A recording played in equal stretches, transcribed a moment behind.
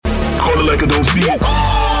Call it like I don't see it.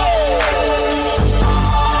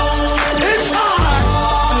 It's time.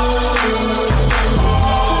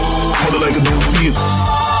 Call it like I don't see it.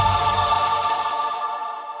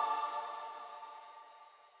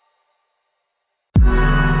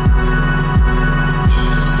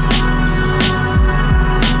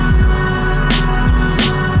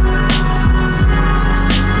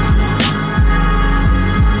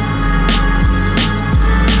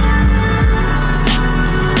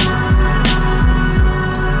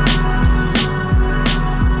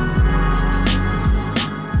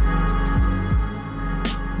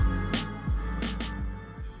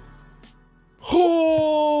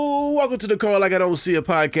 Welcome to the Call Like I Don't See It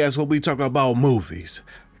podcast, where we talk about movies,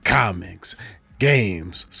 comics,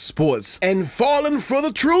 games, sports, and falling for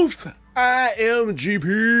the truth. I am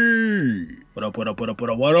GP. What up? What it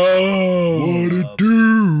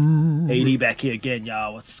do? AD back here again,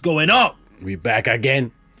 y'all. What's going on? We back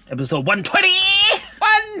again. Episode 120.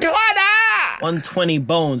 120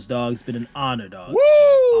 bones, dog. It's been an honor, dog.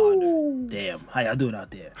 Woo! Damn. How y'all doing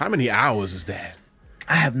out there? How many hours is that?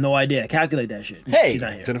 I have no idea. Calculate that shit. Hey, she's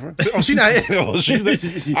not here. Jennifer. Oh, she's not here. Oh, she's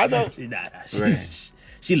not. I thought she's not. Right.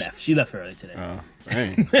 She left. She left early today. Oh,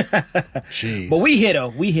 dang. Jeez. But we here though.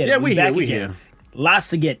 We here. Yeah, we here. back We again. here. Lots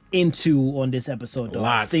to get into on this episode, dog.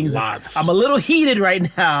 Lots. I'm a little heated right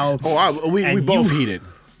now. Oh, we both heated.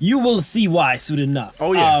 You will see why soon enough.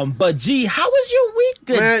 Oh, yeah. But G, how was your week,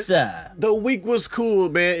 good Man, sir? The week was cool,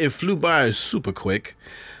 man. It flew by super quick.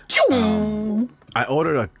 I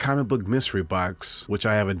ordered a comic book mystery box, which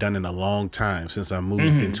I haven't done in a long time since I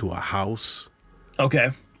moved into a house. Okay.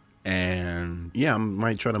 And yeah, I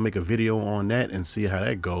might try to make a video on that and see how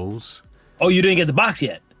that goes. Oh, you didn't get the box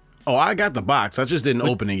yet? Oh, I got the box. I just didn't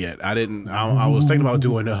open it yet. I didn't. I was thinking about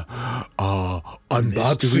doing a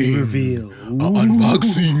unboxing. Reveal.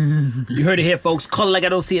 Unboxing. You heard it here, folks. Call it like I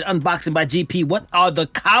don't see it. Unboxing by GP. What are the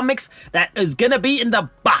comics that is gonna be in the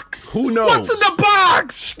box? Who knows? What's in the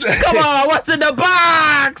box? Come on, what's in the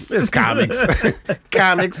box? It's comics.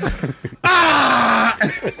 Comics.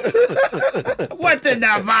 What's in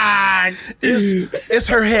the box? It's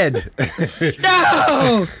her head.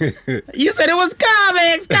 No, you said it was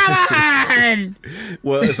comics. Come on.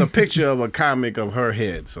 Well, it's a picture of a comic of her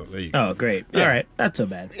head. So there you go. Oh, great. Yeah. All right, not so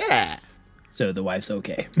bad. Yeah. So the wife's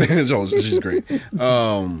okay. So she's great.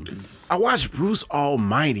 I watched Bruce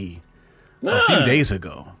Almighty a few days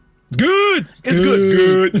ago. Good. It's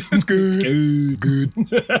good.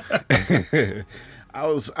 I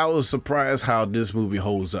was surprised how this movie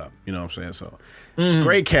holds up. You know what I'm saying? So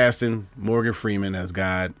great casting. Morgan Freeman as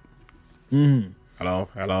God. Hello.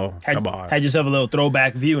 Come on. Had yourself a little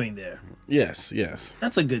throwback viewing there. Yes.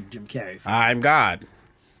 That's a good Jim Carrey film. I'm God.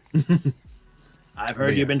 I've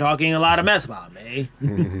heard you've been talking a lot of mess about me.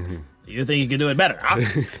 You think you can do it better, huh?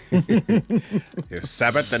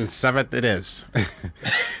 Seventh and seventh it is.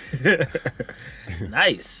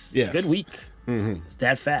 Nice. Yes. Good week. It's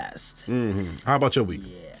that fast. How about your week?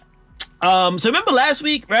 Yeah. So remember last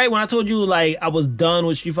week, right, when I told you like I was done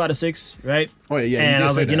with Street Fighter 6, right? Oh yeah. And I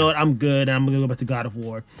was like, that. you know what, I'm good, and I'm gonna go back to God of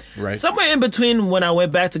War. Right. Somewhere in between when I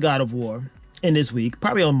went back to God of War in this week,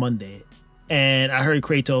 probably on Monday, and I heard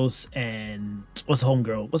Kratos and what's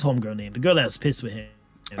homegirl name? The girl that was pissed with him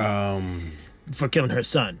for killing her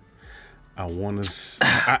son. I want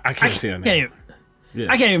to. I can't say her name.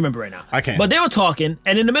 I can't even remember right now. I can't. But they were talking,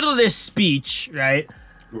 and in the middle of their speech, right?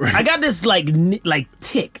 I got this like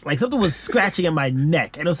tick, like something was scratching at my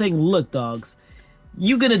neck, and I was saying, "Look, dogs,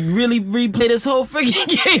 you gonna really replay this whole freaking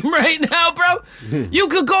game right now, bro? You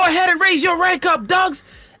could go ahead and raise your rank up, dogs."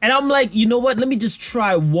 And I'm like, you know what? Let me just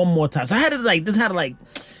try one more time. So I had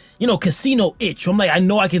casino itch. I'm like, I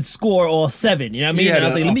know I can score all 7. You know what I mean? You had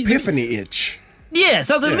and I was like, epiphany itch. Yeah,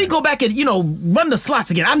 so I was like, let me go back and, run the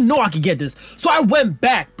slots again. I know I could get this. So I went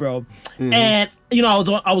back, bro. And,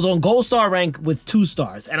 I was on gold star rank with 2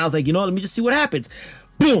 stars. And I was like, let me just see what happens.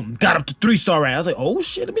 Boom, got up to 3-star rank. I was like, oh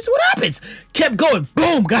shit, let me see what happens. Kept going.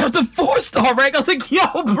 Boom, got up to 4-star rank. I was like, yo,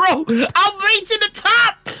 bro, I'm reaching the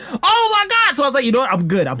top. Oh my God. So I was like, you know what? I'm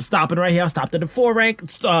good. I'm stopping right here. I stopped at the 4 rank,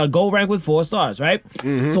 gold rank with 4 stars, right?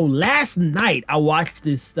 So last night I watched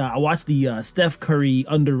this. I watched the Steph Curry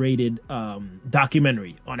underrated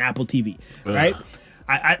documentary on Apple TV, right?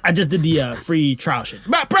 I just did the free trial shit.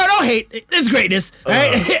 But bro, don't hate. It's greatness.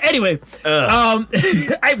 Right? Anyway, we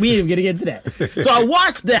ain't gonna get into that. So I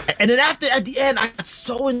watched that, and then at the end, I got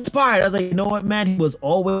so inspired. I was like, you know what, man? He was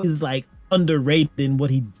always like underrated in what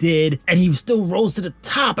he did, and he still rose to the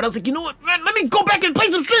top. And I was like, you know what, man, let me go back and play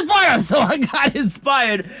some Street Fighter. So I got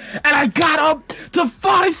inspired, and I got up to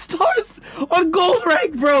 5 stars on gold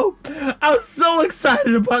rank, bro. I was so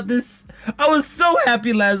excited about this. I was so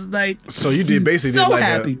happy last night. So you did basically So did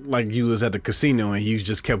happy. like you was at the casino and you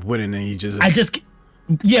just kept winning and you just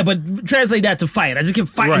Yeah, but translate that to fight. I just kept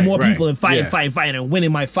fighting Right, more right. people and fighting, Yeah. fighting, and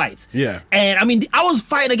winning my fights. Yeah. And I mean, I was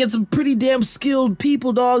fighting against some pretty damn skilled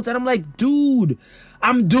people, dogs. And I'm like, dude,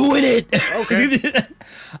 I'm doing it. Okay.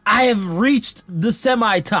 I have reached the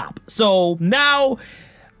semi-top. So now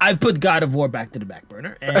I've put God of War back to the back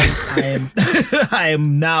burner, and I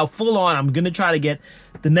am now full on. I'm gonna try to get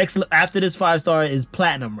the next after this 5-star is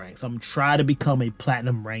platinum rank. So I'm trying to become a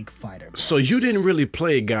platinum rank fighter. So you didn't really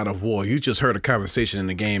play God of War. You just heard a conversation in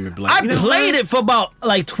the game and be like, I played it for about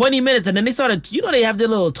like 20 minutes, and then they started, they have their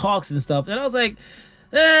little talks and stuff, and I was like,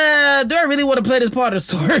 do I really want to play this part of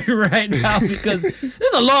the story right now? Because this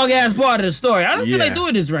is a long ass part of the story. I don't feel like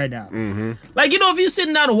doing this right now. Mm-hmm. Like, if you're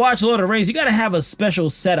sitting down to watch Lord of the Rings, you got to have a special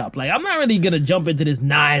setup. Like, I'm not really going to jump into this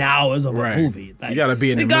 9 hours of a movie. Like, you got to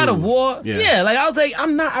be in the God of mood. War. Yeah, like, I was like,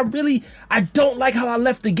 I don't like how I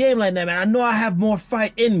left the game like that, man. I know I have more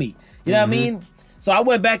fight in me. You know what I mean? So I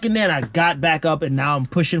went back in there and I got back up, and now I'm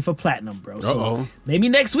pushing for platinum, bro. So maybe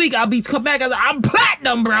next week I'll be come back. I'm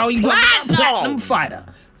platinum, bro. You platinum fighter,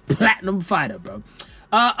 bro.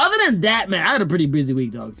 Other than that, man, I had a pretty busy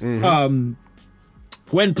week, dogs. Went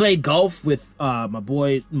and played golf with my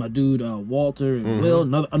dude Walter and Will,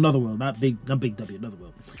 another Will, not big W, another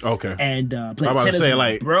Will. Okay. And played I'm about to tennis say, with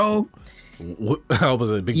like, bro. How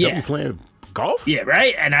was it? Big Yeah. W playing golf? Yeah,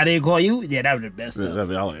 right. And I didn't call you. Yeah, that was the best stuff.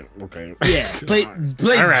 Okay. Yeah, played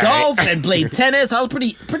right. golf and played tennis. I was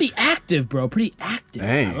pretty active, bro. Pretty active.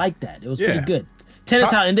 Dang. I like that. It was Yeah. pretty good.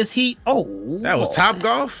 Tennis out in this heat. Oh, That was Top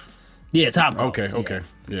Golf? yeah, top golf. Okay.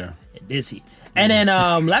 Yeah. In this heat. And then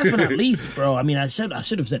last but not least, bro. I mean, I should have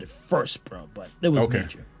said it first, bro, but it was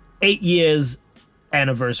major. 8 years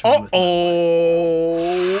anniversary. With my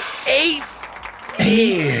wife. 8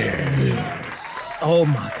 years. Oh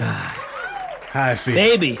my god. How I feel.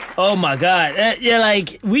 Baby, oh my god. Yeah,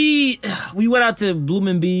 like we went out to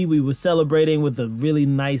Bloomin' we were celebrating with a really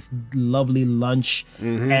nice, lovely lunch.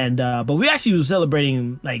 And but we actually were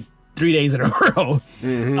celebrating like 3 days in a row.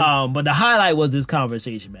 But the highlight was this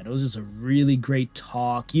conversation, man. It was just a really great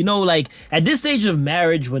talk. Like at this stage of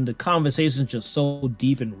marriage, when the conversation is just so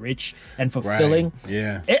deep and rich and fulfilling. Right.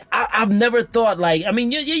 Yeah. I've never thought like, I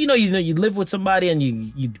mean, you live with somebody and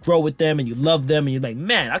you grow with them and you love them and you're like,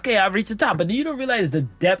 man, okay, I've reached the top. But then you don't realize the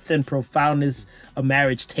depth and profoundness a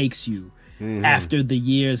marriage takes you after the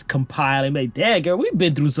years compiling. Like, damn, girl, we've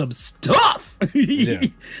been through some stuff. Yeah.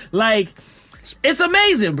 Like, it's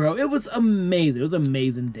amazing, bro. It was amazing. It was an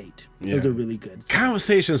amazing date. Yeah. It was a really good.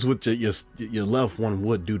 Conversations with your loved one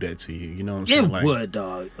would do that to you. You know what I'm saying? It would,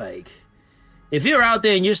 dog. Like, if you're out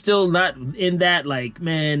there and you're still not in that, like,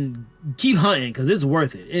 man, keep hunting because it's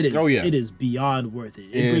worth it. It is. Oh, yeah. It is beyond worth it.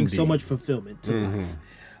 It brings so Indeed. much fulfillment to life.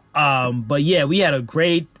 But yeah, we had a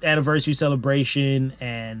great anniversary celebration,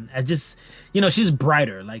 and I just, she's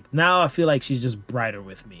brighter. Like now, I feel like she's just brighter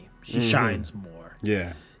with me. She shines more.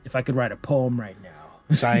 Yeah. If I could write a poem right now.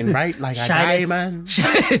 Shine bright like a diamond.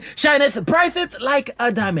 Shineth brighteth like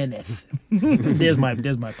a diamondeth. there's my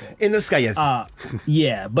poem. In the sky.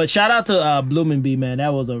 Yeah, but shout out to Bloomin' man.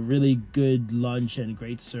 That was a really good lunch and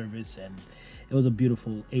great service, and it was a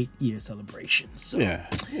beautiful 8-year celebration. So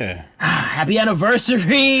Yeah. happy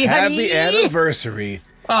anniversary, honey. Happy anniversary.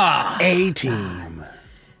 A-team.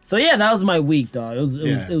 So yeah, that was my week, dog. It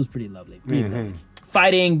was pretty lovely. Pretty Mm-hmm. lovely.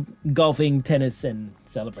 Fighting, golfing, tennis, and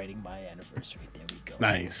celebrating my anniversary. There we go.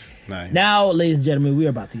 Nice. Now, ladies and gentlemen, we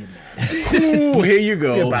are about to get mad. Ooh, here you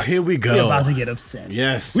go. Here we go. We're about to get upset.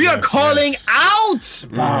 Yes. We are calling out.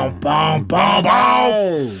 Bom, bom, bom,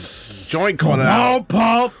 bom. Joint calling out.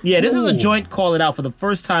 Yeah, this is a Ooh. joint call it out for the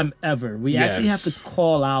first time ever. We actually have Yes. to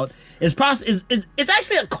call out. It's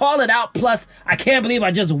actually a call it out plus I can't believe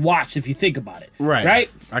I just watched if you think about it. Right.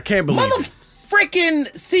 I can't believe it. Freaking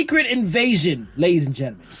Secret Invasion, ladies and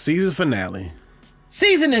gentlemen. Season finale.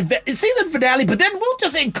 Season finale, but then we'll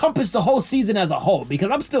just encompass the whole season as a whole because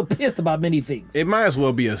I'm still pissed about many things. It might as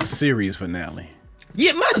well be a series finale.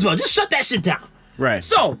 Yeah, might as well. Just shut that shit down. Right.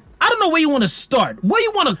 So, I don't know where you want to start. What do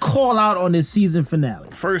you want to call out on this season finale?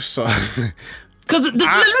 First, Because let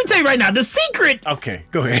me tell you right now, the secret okay,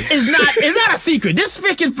 go ahead. is not a secret. This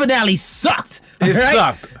freaking finale sucked. It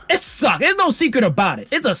sucked. It sucked. There's no secret about it.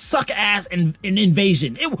 It's a suck ass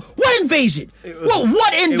invasion. What invasion?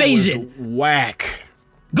 What invasion? It was whack.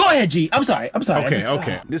 Go ahead, G. I'm sorry.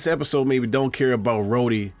 Okay. This episode maybe don't care about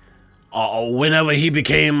Rhodey. Whenever he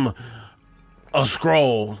became a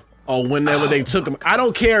scroll or whenever they took him. I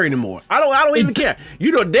don't care anymore. I don't even care.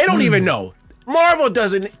 You know, they don't even know. Marvel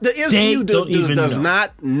doesn't. The MCU does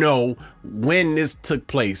not know when this took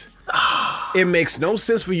place. It makes no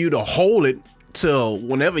sense for you to hold it till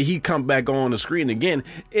whenever he come back on the screen again.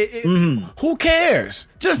 Who cares?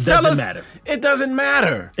 Just tell us. It doesn't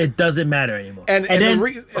matter. It doesn't matter anymore. And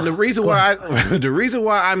the reason why the reason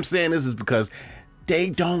why I'm saying this is because they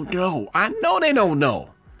don't know. I know they don't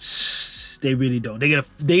know. They really don't. They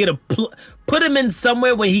gotta put him in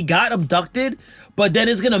somewhere where he got abducted, but then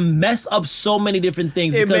it's gonna mess up so many different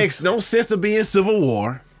things. It makes no sense to be in Civil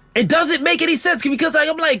War. It doesn't make any sense because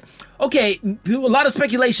I'm like, okay, a lot of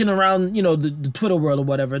speculation around, you know, the Twitter world or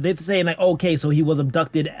whatever. They're saying like, okay, so he was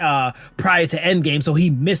abducted prior to Endgame, so he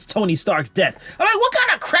missed Tony Stark's death. I'm like, what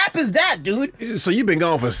kind of crap is that, dude? So you've been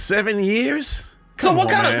gone for 7 years? So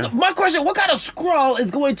my question, what kind of Skrull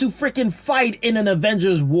is going to freaking fight in an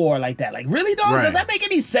Avengers war like that? Like, really, dog? Right. Does that make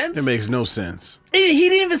any sense? It makes no sense. He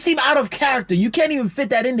didn't even seem out of character. You can't even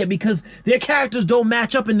fit that in there because their characters don't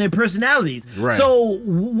match up in their personalities. Right. So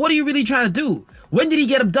what are you really trying to do? When did he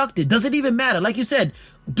get abducted? Does it even matter? Like you said,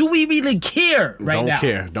 do we really care now?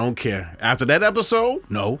 Don't care. After that episode,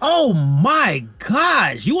 no. Oh my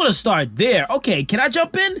gosh. You want to start there. Okay, can I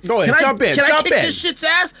jump in? Go ahead, jump in. Can I kick this shit's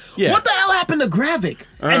ass? Yeah. What the hell happened to Gravik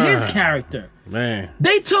and his character? Man.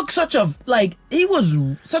 They took he was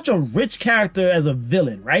such a rich character as a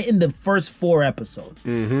villain, right? In the first 4 episodes.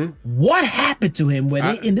 Mm-hmm. What happened to him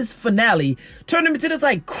when in this finale turned him into this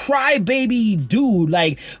like crybaby dude?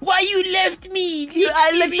 Like, why you left me?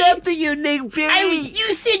 I looked up to you, Nick Fury.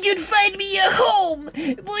 You said you'd find me a home.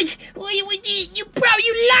 You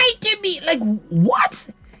lied to me. Like,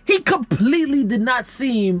 what? He completely did not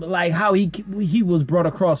seem like how he was brought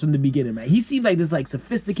across from the beginning, man. He seemed like this like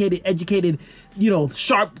sophisticated, educated, you know,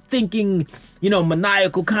 sharp thinking, you know,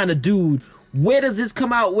 maniacal kind of dude. Where does this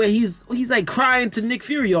come out where he's like crying to Nick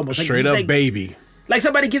Fury almost? Straight up baby. Like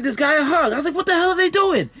somebody give this guy a hug. I was like, what the hell are they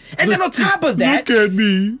doing? And then on top of that, look at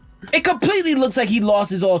me. It completely looks like he lost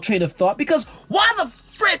his all train of thought because why the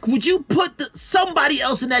frick would you put somebody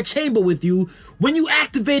else in that chamber with you when you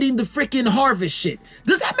activating the freaking harvest shit?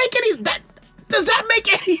 Does that make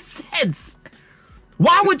any sense?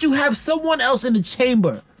 Why would you have someone else in the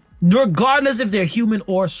chamber, regardless if they're human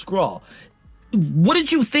or Skrull? What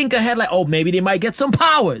did you think ahead? Like, oh, maybe they might get some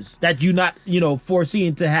powers that you not, you know,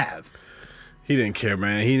 foreseeing to have. He didn't care,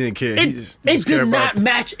 man. He didn't care. It did not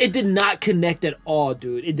match. It did not connect at all,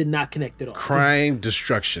 dude. It did not connect at all. Crime,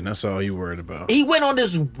 destruction. That's all he worried about. He went on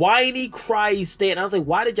this whiny, cryy state, and I was like,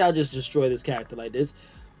 why did y'all just destroy this character like this?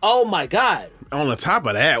 Oh, my God. On the top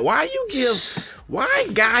of that, why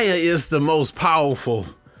Gaia is the most powerful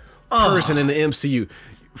person in the MCU?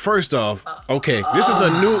 First off, okay, is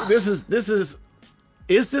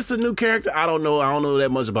this a new character? I don't know that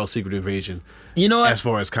much about Secret Invasion. You know what? As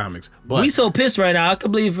far as comics, but we so pissed right now. I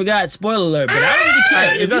completely forgot. Spoiler alert! But I don't really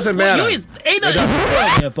care. It doesn't matter. Ain't nothing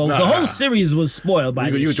spoiled here, folks. The whole series was spoiled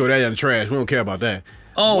by this. You throw that in the trash. We don't care about that.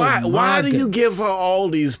 Oh, why do you give her all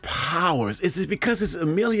these powers? Is it because it's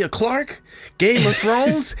Emilia Clarke, Game of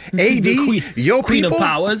Thrones, AD, your Queen people? of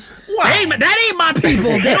Powers? That ain't my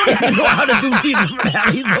people. They don't even know how to do season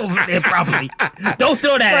finales over there properly. Don't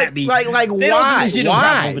throw that at me. Like why?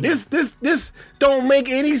 Why? This don't make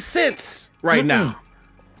any sense right now.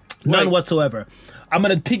 None whatsoever. I'm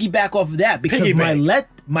gonna piggyback off of that because my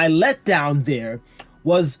letdown there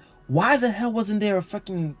was why the hell wasn't there a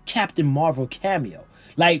fucking Captain Marvel cameo?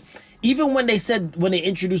 Like, even when they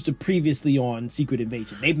introduced it previously on Secret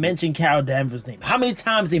Invasion, they mentioned Carol Danvers' name. How many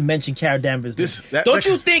times they mentioned Carol Danvers' name? Don't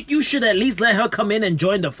you think you should at least let her come in and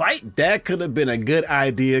join the fight? That could have been a good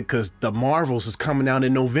idea because the Marvels is coming out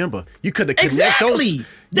in November. You could have connected those.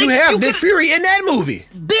 You have Nick Fury in that movie.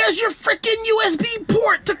 There's your freaking USB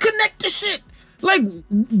port to connect the shit. Like,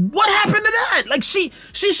 what happened to that? Like, she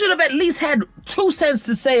should have at least had 2 cents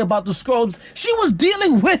to say about the Skrulls. She was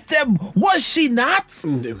dealing with them, was she not?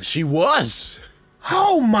 She was.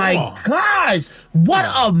 Oh my gosh. What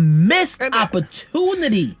a missed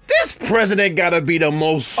opportunity. This president gotta be the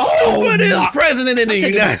most stupidest president in the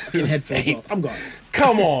United States. I'm gone.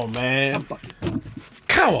 Come on, man. I'm fucking gone.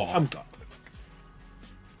 Come on. I'm gone.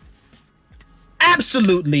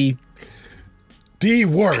 Absolutely. The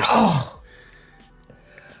worst.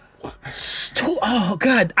 Oh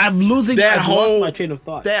God, I'm losing. I've lost my train of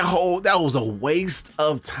thought. That was a waste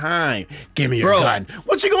of time. Give me your gun.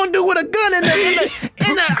 What you gonna do with a gun in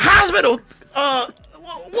the hospital?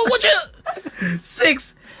 What you?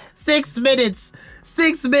 6 minutes.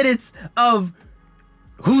 6 minutes of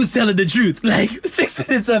who's telling the truth? Like 6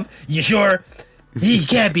 minutes of you sure he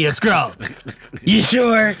can't be a Skrull? You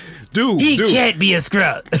sure dude, He can't be a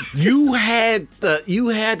Skrull. You had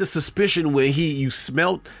the suspicion where you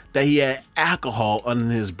smelt that he had alcohol under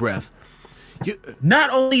his breath.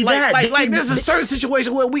 Not only that, like there's a certain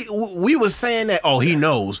situation where we were saying that he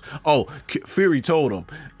knows. Fury told him,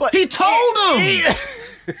 but he told him.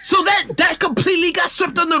 So that completely got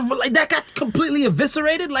swept under, like that got completely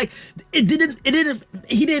eviscerated. Like he didn't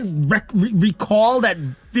recall that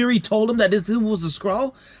Fury told him that this was a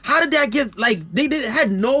Skrull. How did that get, like,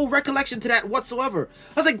 had no recollection to that whatsoever?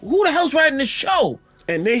 I was like, who the hell's writing this show?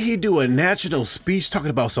 And then he do a national speech talking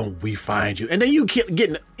about we find you. And then you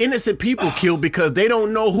getting innocent people killed because they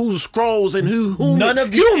don't know who's Skrulls and who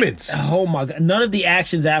humans. Oh my God. None of the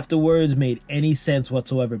actions afterwards made any sense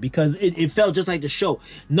whatsoever because it felt just like the show.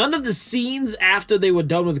 None of the scenes after they were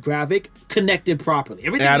done with graphic connected properly.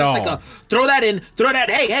 Everything was like a throw that in, throw that,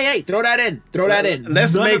 hey, throw that in, throw that in.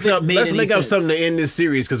 Let's make up something to end this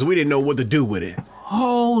series because we didn't know what to do with it.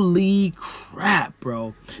 Holy crap,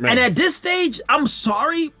 bro. Man. And at this stage, I'm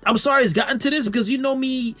sorry it's gotten to this because you know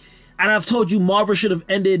me, and I've told you Marvel should have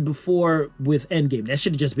ended before with Endgame. That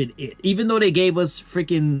should have just been it. Even though they gave us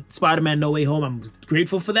freaking Spider-Man No Way Home, I'm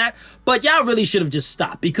grateful for that. But y'all really should have just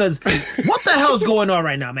stopped because what the hell's going on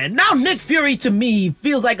right now, man? Now Nick Fury to me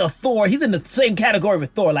feels like a Thor. He's in the same category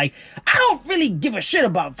with Thor. Like, I don't really give a shit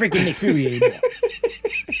about freaking Nick Fury anymore.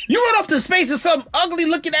 You run off to space in some ugly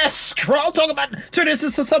looking ass Skrull talking about turn this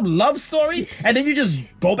into some love story, and then you just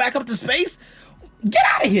go back up to space. Get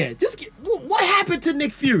out of here! What happened to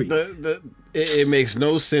Nick Fury? It makes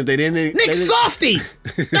no sense. Nick Softy.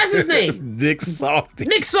 That's his name. Nick Softy.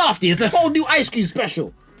 Nick Softy. It's a whole new ice cream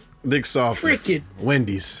special. Nick Softy. Freaking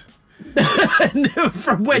Wendy's.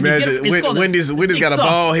 From Wendy's. Imagine Wendy's got a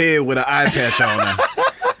bald head with an eye patch on now.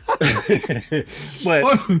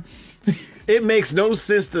 But it makes no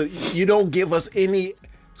sense you don't give us any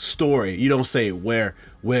story. You don't say where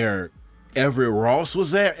Everett Ross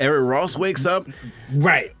was there. Everett Ross wakes up.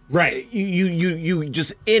 Right. You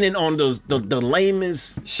just in and on the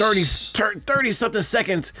lamest 30 something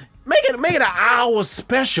seconds. Make it an hour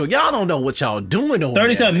special. Y'all don't know what y'all doing over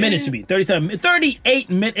 37 minutes should be 38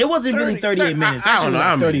 minutes. It wasn't really 38 minutes. I don't know.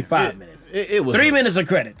 Like 35 minutes. It was 3 minutes of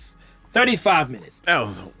credits. 35 minutes.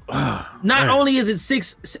 Not only is it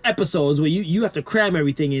 6 episodes where you have to cram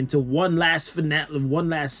everything into one last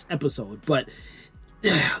episode, but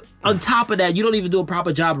on top of that, you don't even do a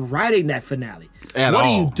proper job writing that finale. What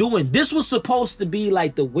are you doing? This was supposed to be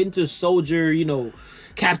like the Winter Soldier,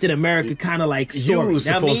 Captain America kind of like story. You was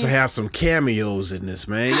supposed to have some cameos in this,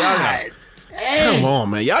 man. Come on,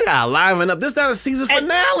 man. Y'all gotta liven up. This is not a season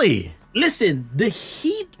finale. Listen, the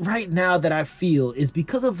heat right now that I feel is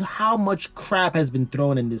because of how much crap has been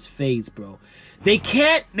thrown in this phase, bro. They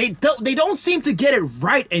don't seem to get it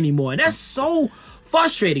right anymore, and that's so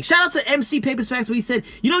frustrating. Shout out to MC Paper Smacks where he said,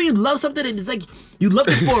 you love something and it's like you love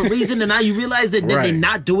it for a reason, and now you realize that they're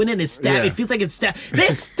not doing it. And it's stab. Yeah. It feels like it's stab. They're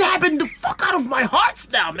stabbing the fuck out of my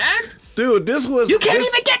hearts now, man. Dude, you can't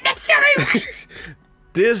even get Nick Fury right.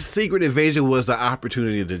 This Secret Invasion was the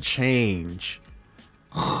opportunity to change.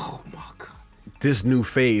 Oh my God. This new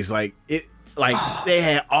phase, they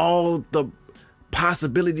had all the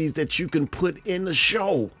possibilities that you can put in the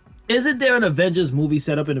show. Isn't there an Avengers movie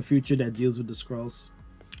set up in the future that deals with the Skrulls?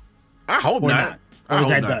 I hope not. Or is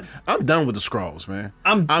that done? I'm done with the Skrulls, man.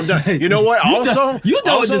 I'm done. You know what? You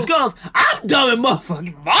done with the Skrulls? I'm done with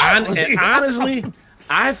motherfucking Marvel. And honestly,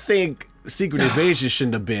 I think Secret Invasion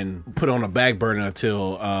shouldn't have been put on a back burner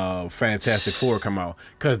until Fantastic Four come out,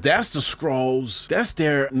 because that's the Skrulls. That's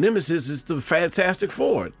their nemesis. Is the Fantastic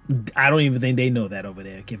Four. I don't even think they know that over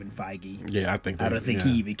there, Kevin Feige. Yeah, I don't think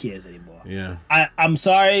he even cares anymore. Yeah, I'm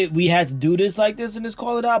sorry we had to do this like this and just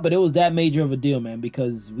call it out, but it was that major of a deal, man,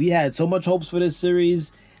 because we had so much hopes for this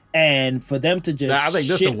series, and for them to just I think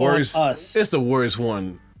this shit the worst. On us. It's the worst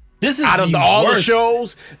one. This is out of all the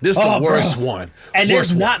shows, this is the worst one. And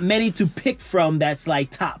there's not many to pick from that's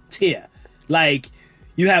like top tier. Like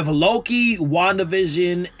you have Loki,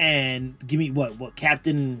 WandaVision, and give me what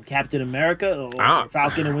Captain America or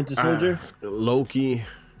Falcon and Winter Soldier. Loki.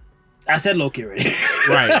 I said Loki already.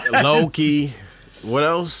 Right, Loki. What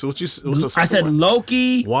else? I said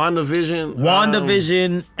Loki,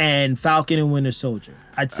 WandaVision, and Falcon and Winter Soldier.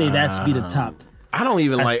 I'd say that's be the top. I don't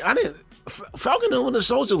even Falcon and Winter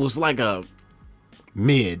Soldier was like a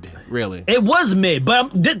mid, really. It was mid,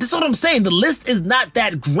 but that's what I'm saying. The list is not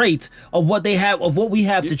that great of what we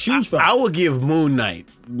have to choose from. I would give Moon Knight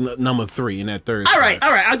number 3 in that third. All right.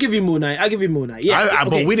 I'll give you Moon Knight. Yeah,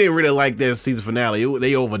 but we didn't really like that season finale.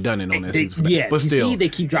 They overdone it on that season finale. Yeah, but still, they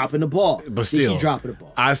keep dropping the ball.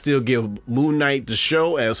 I still give Moon Knight the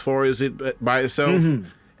show as far as it by itself. Mm-hmm.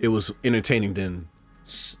 It was entertaining than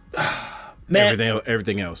Man,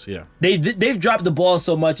 everything else, yeah. They've dropped the ball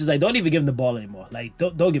so much. It's like, don't even give them the ball anymore. Like,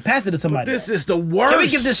 don't get past it to somebody. This else. is the worst. Can we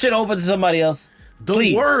give this shit over to somebody else?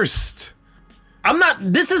 The worst. I'm not.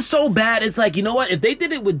 This is so bad. It's like, you know what? If they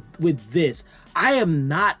did it with this, I am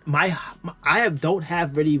not. Don't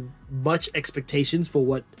have really much expectations for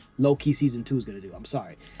what Low Key season 2 is gonna do. I'm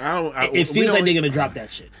sorry. It feels like they're gonna drop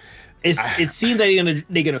that shit. It seems like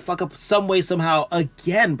they're gonna fuck up some way somehow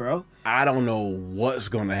again, bro. I don't know what's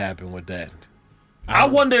gonna happen with that. I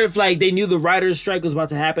wonder if like they knew the writers' strike was about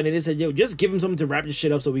to happen and they said, "Yo, just give him something to wrap this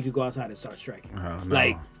shit up so we could go outside and start striking." No.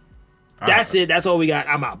 Like, that's it. That's all we got.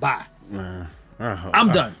 I'm out. Bye. I'm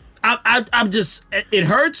done. I'm just. It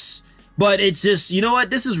hurts, but it's just. You know what?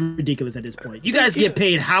 This is ridiculous at this point. You guys get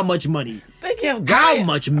paid how much money? How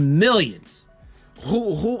much millions?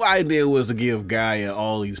 Who idea was to give Gaia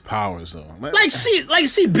all these powers though? Like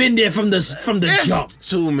she been there from the jump.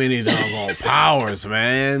 Too many doggone powers,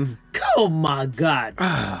 man. Oh my god!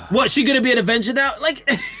 What, she gonna be an Avenger now? Like,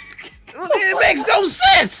 it makes no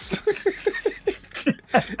sense.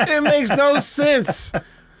 It makes no sense.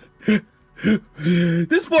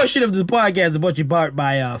 This portion of the podcast is brought to you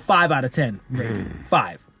by 5 out of 10 rating.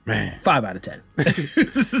 5. Man. 5 out of 10.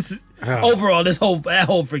 Overall, that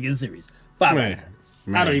whole freaking series. 5 out of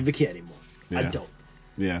 10. I don't even care anymore. Yeah. I don't.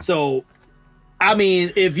 Yeah. So, I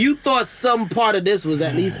mean, if you thought some part of this was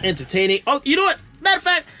at least entertaining, oh, you know what? Matter of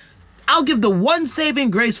fact, I'll give the one saving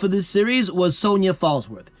grace for this series was Sonya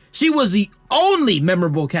Falsworth. She was the only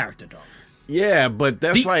memorable character, dog. Yeah, but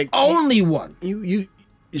that's The only one.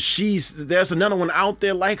 There's another one out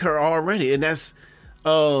there like her already, and that's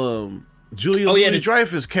Julia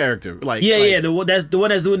Louis-Dreyfus character. The one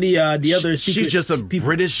that's doing the other secret. She's just a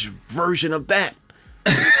British version of that.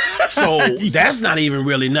 So that's not even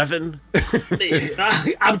really nothing.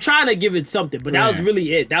 I'm trying to give it something, but that was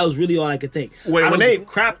really it. That was really all I could take. Go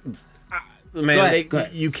ahead.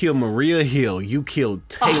 You killed Maria Hill. You killed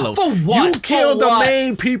Taylor. For what? You killed the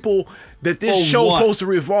main people that this show supposed to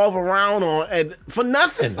revolve around on, and for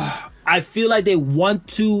nothing. I feel like they want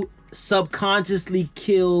to subconsciously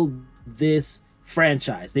kill this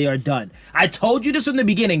franchise. They are done. I told you this from the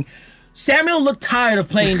beginning. Samuel looked tired of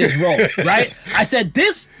playing this role, right? I said,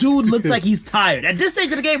 this dude looks like he's tired. At this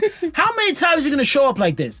stage of the game, how many times are you going to show up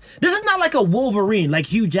like this? This is not like a Wolverine, like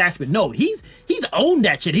Hugh Jackman. No, he's owned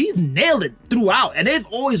that shit. He's nailed it throughout, and they've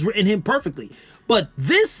always written him perfectly. But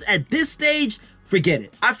this, at this stage, forget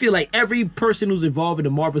it. I feel like every person who's involved in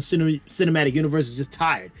the Marvel Cinematic Universe is just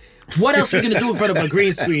tired. What else are we going to do in front of a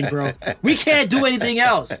green screen, bro? We can't do anything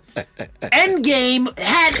else. Endgame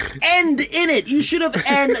had end in it. You should have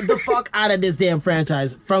ended the fuck out of this damn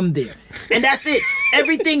franchise from there. And that's it.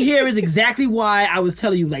 Everything here is exactly why I was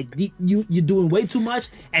telling you, like, you're doing way too much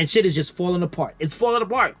and shit is just falling apart. It's falling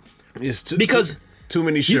apart. It's because too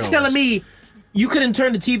many shows. You're telling me you couldn't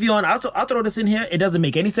turn the TV on. I'll throw this in here. It doesn't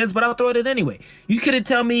make any sense, but I'll throw it in anyway. You couldn't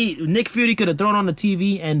tell me Nick Fury could have thrown on the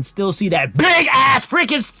TV and still see that big ass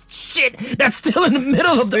freaking shit that's still in the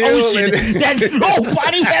middle of the ocean that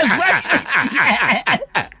nobody has referenced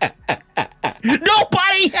yet.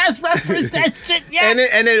 Nobody has referenced that shit yet.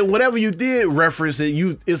 And then whatever you did reference it,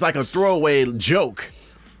 it's like a throwaway joke.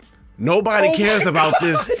 Nobody cares about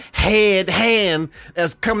this hand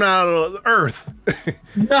that's coming out of the earth.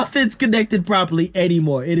 Nothing's connected properly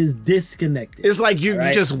anymore. It is disconnected. It's like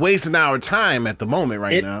you're just wasting our time at the moment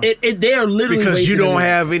now. They are literally because you don't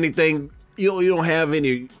have anything. You don't have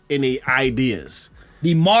any ideas.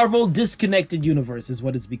 The Marvel disconnected universe is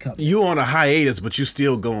what it's becoming. You on a hiatus, but you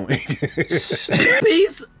still going.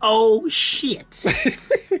 Piece of shit.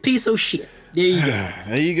 Piece of shit. There you go.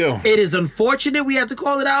 There you go. It is unfortunate we have to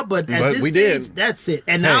call it out, but at this stage, that's it.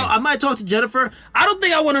 And now I might talk to Jennifer. I don't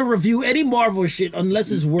think I want to review any Marvel shit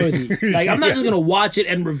unless it's worthy. Like, I'm not just going to watch it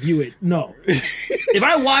and review it. No. If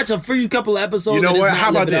I watch a few couple of episodes, you know what? How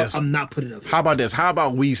about this? I'm not putting it up. How about this? How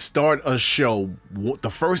about we start a show, the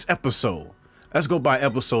first episode. Let's go by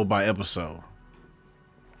episode by episode.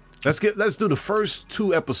 Let's do the first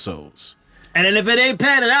 2 episodes. And then if it ain't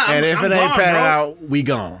panning out, we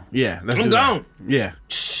gone. Yeah, let's do that. I'm gone. Yeah.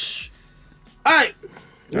 All right.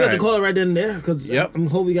 We have to call it right then and there because I'm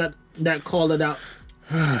hoping we got that called it out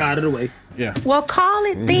of the way. Yeah. Well, call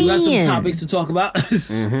it then. We have some topics to talk about.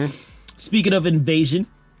 Speaking of invasion.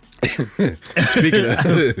 And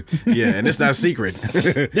it's not secret.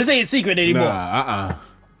 This ain't secret anymore. Nah,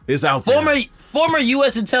 it's out there. Former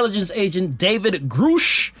U.S. intelligence agent David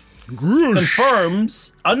Grush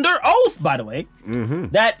confirms, under oath, by the way,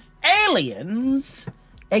 that aliens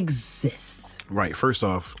exist. Right. First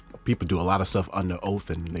off, people do a lot of stuff under oath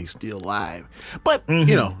and they still alive. But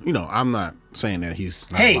you know, I'm not saying that he's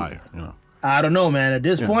not a liar. You know. I don't know, man. At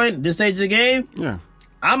this point, this stage of the game,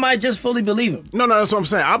 I might just fully believe him. No, that's what I'm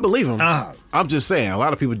saying. I believe him. Uh-huh. I'm just saying, a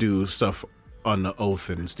lot of people do stuff on the oath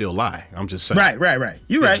and still lie. I'm just saying. Right.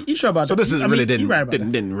 You're right. You sure about so that? So this didn't really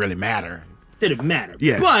matter. Didn't matter.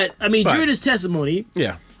 Yeah. But during his testimony,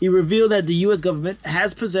 he revealed that the U.S. government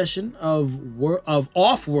has possession of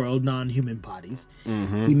off-world non-human bodies.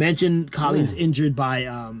 Mm-hmm. He mentioned colleagues injured by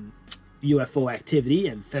UFO activity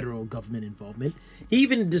and federal government involvement. He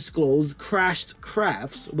even disclosed crashed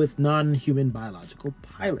crafts with non-human biological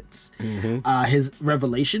pilots. Mm-hmm. His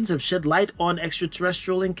revelations have shed light on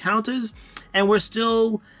extraterrestrial encounters, and we're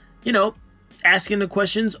still, asking the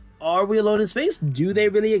questions, are we alone in space? Do they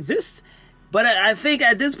really exist? But I think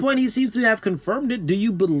at this point he seems to have confirmed it. Do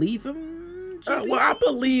you believe him? Well, I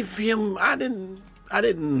believe him. I didn't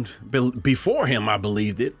before him. I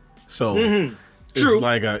believed it. So True.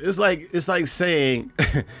 It's like saying,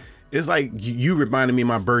 it's like you reminded me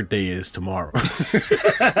my birthday is tomorrow.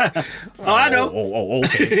 I know.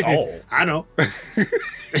 Okay. I know.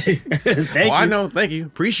 Thank you. I know. Thank you.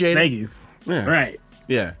 Appreciate it. Thank you. Yeah. Right.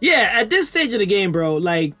 Yeah. Yeah. At this stage of the game, bro,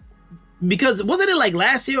 because wasn't it like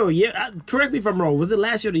last year or year? Correct me if I'm wrong. Was it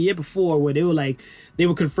last year or the year before where they were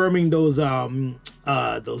confirming those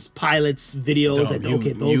pilots videos that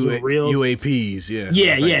those were real UAPs? Yeah.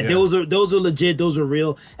 Yeah. Those are legit. Those are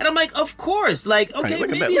real. And I'm like, of course. Like, okay,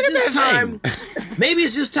 maybe it's just time. Maybe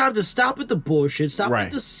it's just time to stop with the bullshit, stop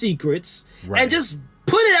with the secrets, and just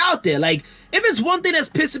put it out there. Like, if it's one thing that's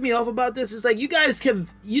pissing me off about this, it's like you guys can,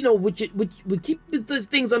 we keep the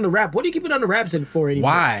things under wrap. What do you keep it under wraps for anymore?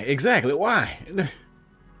 Why? Exactly. Why?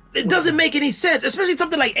 It doesn't make any sense, especially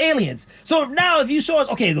something like aliens. So now if you show us,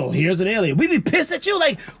 okay, though, here's an alien, we'd be pissed at you.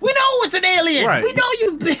 Like, we know it's an alien. Right. We know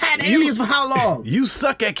you've had aliens for how long? You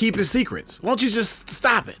suck at keeping secrets. Won't you just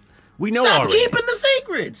stop it? We know Stop already. keeping the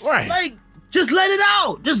secrets. Right. Like, just let it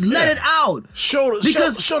out. Just let it out. Show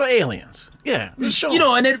the aliens. Yeah. Show.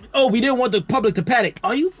 And then, we didn't want the public to panic.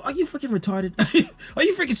 Are you freaking retarded? Are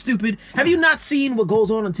you freaking stupid? Have you not seen what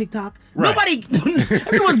goes on TikTok? Right.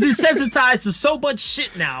 Everyone's desensitized to so much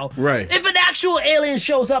shit now. Right. If an actual alien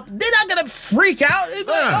shows up, they're not gonna freak out. They're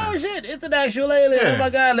like, oh shit, it's an actual alien. Yeah. Oh my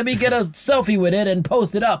god, let me get a selfie with it and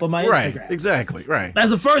post it up on my Instagram. Right. Exactly. Right.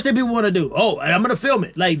 That's the first thing people want to do. Oh, and I'm gonna film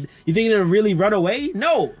it. Like, you think it'll really run away?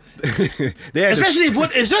 No. Especially if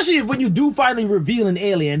when you do finally reveal an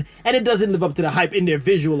alien and it doesn't live up to the hype in their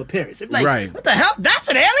visual appearance. It's like, right. What the hell? That's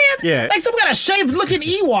an alien? Yeah. Like some kind of shaved looking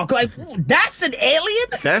Ewok. Like, that's an alien?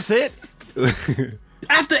 That's it.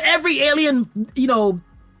 After every alien,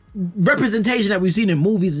 representation that we've seen in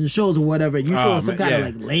movies and shows or whatever, you show us some kind of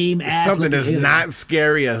like lame ass. Something that's alien. not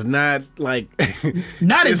scary, as not like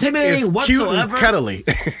not intimidating it's whatsoever. Cute and cuddly.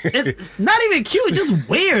 It's not even cute, just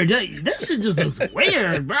weird. That shit just looks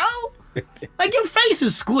weird, bro. Like your face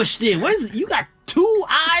is squished in. You got two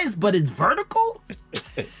eyes, but it's vertical?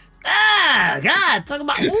 God, talk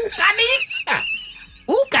about Kadik.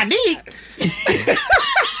 Kadik.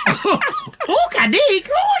 Kadik. Oh my God,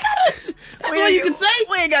 that's what you can say.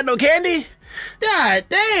 We ain't got no candy. God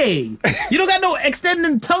dang. You don't got no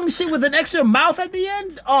extending tongue shit with an extra mouth at the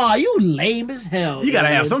end? Oh, you lame as hell. You gotta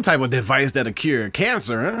have some type of device that'll cure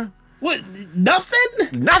cancer, huh? What?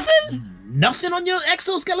 Nothing? Nothing? Nothing on your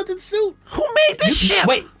exoskeleton suit? Who made this shit?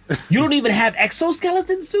 Wait, you don't even have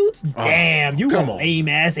exoskeleton suits? Damn, you a come on. lame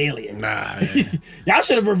ass alien. Nah. Y'all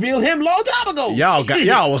should have revealed him long time ago.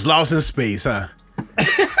 Y'all was lost in space, huh?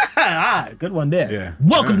 Good one there. Yeah.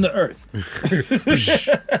 Welcome to Earth.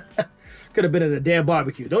 Could have been at a damn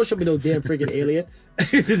barbecue. Don't show me no damn freaking alien.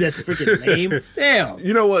 That's freaking lame. Damn.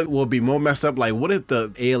 You know what will be more messed up? Like, what if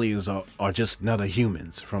the aliens are just another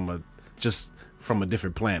humans from a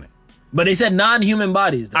different planet? But they said non-human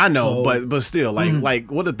bodies. Though, I know, but still,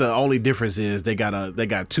 like, what if the only difference is they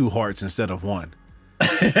got two hearts instead of one?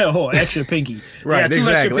 Oh, extra pinky. Right, two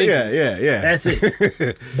exactly. Extra Yeah. That's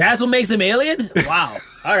it. That's what makes them aliens? Wow.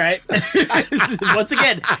 All right. Once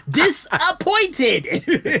again, disappointed.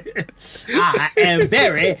 I am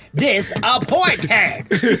very disappointed.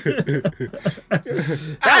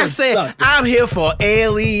 I say I'm here for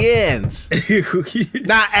aliens,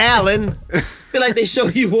 not Alan. Feel like they show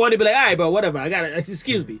you one and be like, all right, bro, whatever. I got it.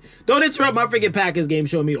 Excuse me. Don't interrupt my freaking Packers game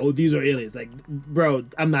showing me, oh, these are aliens. Like, bro,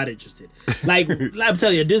 I'm not interested. Like, I'm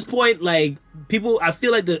telling you, at this point, like, people, I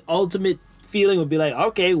feel like the ultimate feeling would be like,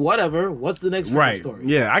 okay, whatever. What's the next freaking story?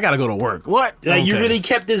 Yeah, I gotta go to work. What? Like, you really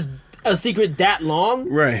kept this a secret that long?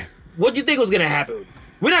 Right. What do you think was gonna happen?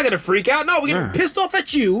 We're not gonna freak out. No, we're gonna be pissed off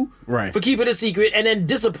at you for keeping it a secret and then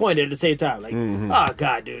disappointed at the same time. Like, oh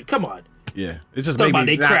God, dude, come on. Yeah, it just Talking made about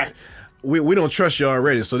me. they crash. we don't trust you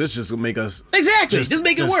already, so this just will make us Exactly. Just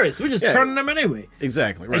make it worse. We're just turning them anyway.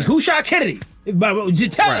 Exactly. Right. Like, who shot Kennedy?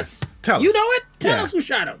 Tell us. Tell us. You know it? Tell us who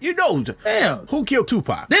shot him. You know. Damn. Who killed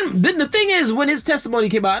Tupac? Then the thing is, when his testimony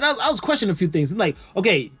came out, I was questioning a few things. Like,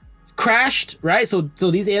 okay, crashed, right? So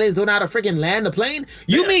these aliens don't know how to freaking land a plane?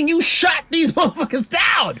 You mean you shot these motherfuckers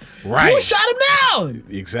down? Right. You shot them down.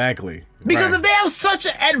 Exactly. Because if they have such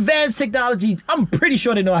advanced technology, I'm pretty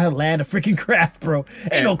sure they know how to land a freaking craft, bro.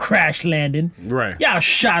 Ain't no crash landing. Right. Y'all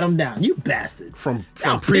shot them down. You bastard. From Y'all pissed me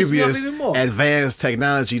off previous even more. advanced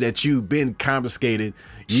technology that you've been confiscated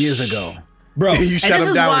years ago. Bro. You shot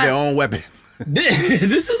them down with their own weapon.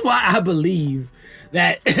 This is why I believe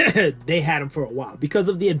that they had him for a while, because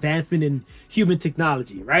of the advancement in human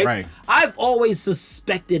technology, right? Right. I've always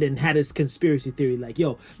suspected and had this conspiracy theory, like,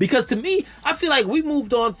 yo, because to me, I feel like we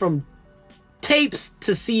moved on from tapes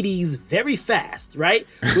to CDs very fast, right?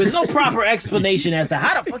 With no proper explanation as to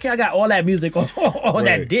how the fuck I got all that music on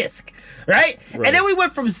that disc, right? And then we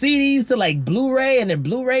went from CDs to like Blu-ray, and then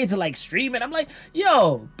Blu-ray to like streaming. I'm like,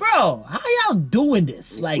 yo, bro, how y'all doing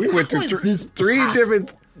this? Like, We went how through is this three possible?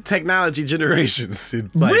 different technology generations in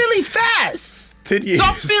like Really fast. 10 years. So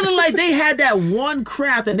I'm feeling like they had that one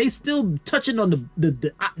craft and they still touching on the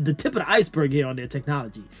tip of the iceberg here on their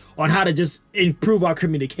technology, on how to just improve our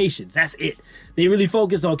communications. That's it. They really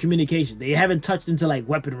focused on communication. They haven't touched into like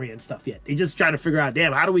weaponry and stuff yet. They just trying to figure out,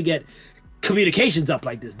 damn, how do we get communications up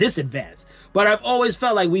like this advanced? But I've always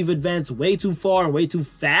felt like we've advanced way too far and way too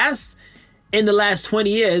fast in the last 20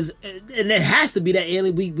 years. And it has to be that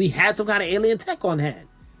alien. We had some kind of alien tech on hand.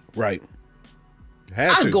 Right.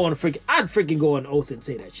 I'd freaking go on oath and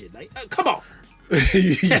say that shit. Like, come on,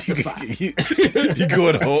 testify. you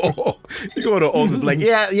go to oath like,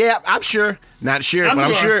 yeah, I'm sure. Not sure, but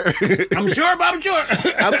I'm sure. I'm sure, but I'm sure.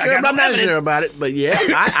 I'm sure, but I'm not sure about it. But yeah,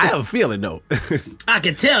 I have a feeling though. I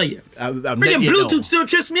can tell you. I'm Freaking Bluetooth still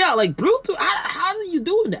trips me out. Like, Bluetooth, how are you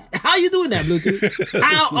doing that? How are you doing that, Bluetooth?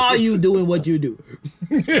 How are you doing what you do?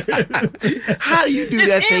 How do you do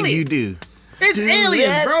that thing you do? It's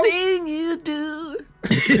aliens, bro. Thing you do.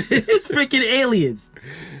 It's freaking aliens.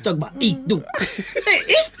 Talk about eat Duke. Hey,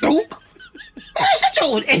 eat Duke. Man, shut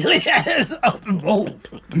your alien ass up and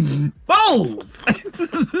move. Move.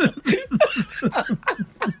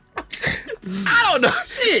 I don't know.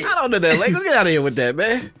 Shit. I don't know that. Like, let's get out of here with that,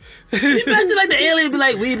 man. Imagine like the alien be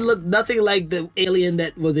like, we look nothing like the alien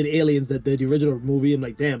that was in Aliens, that the original movie. I'm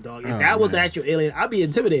like, damn, dog. If that was the actual alien, I'd be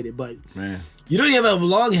intimidated. But Man. you don't even have a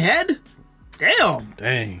long head? Damn.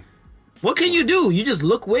 Dang. What can you do? You just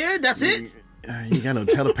look weird? That's it? You got no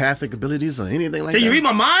telepathic abilities or anything like Can that? you read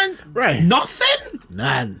my mind? Right. Nothing?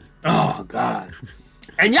 None. Oh, God.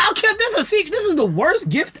 And y'all kept this a secret. This is the worst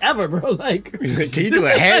gift ever, bro. Like, Can you do a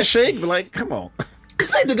handshake? Like, come on.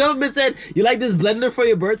 it's like the government said, you like this blender for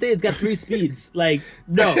your birthday? It's got 3 speeds. Like,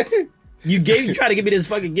 no. You tried to give me this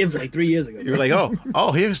fucking gift like 3 years ago. You're like,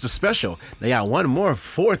 oh, here's the special. They got one more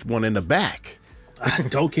fourth one in the back. I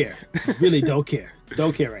don't care. Really don't care.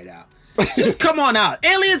 Don't care right now. Just come on out.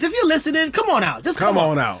 Aliens, if you're listening, come on out. Just come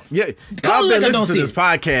on out. Yeah, Come I've like been I don't listening to see this it.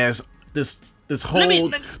 podcast this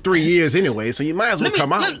whole 3 years anyway, so you might as well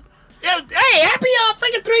come out. Hey, happy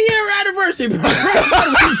freaking 3-year anniversary, bro.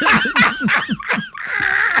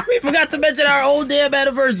 We forgot to mention our old damn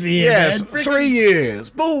anniversary here, Yes, man. 3 years.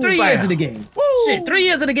 Boom. 3 years in the game. Woo. Shit, 3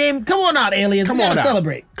 years in the game. Come on out, aliens. Come We gotta on out.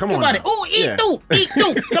 celebrate. Come on out. Ooh, eat Yeah. doop. Eat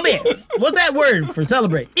doop. Come here. What's that word for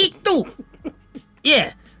celebrate? Eat doop.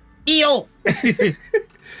 Yeah. E-O. Yip,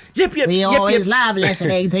 yip, We yip, always yip. love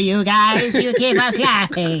listening to you guys. You keep us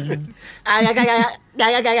laughing.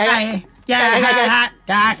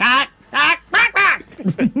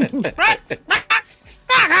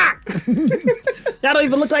 Y'all don't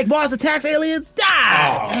even look like Mars Attacks aliens. Die.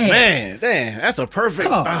 Oh, man, damn, that's a perfect.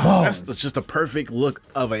 Come on. That's just a perfect look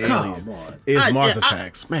of an Come alien. on. Is Mars I-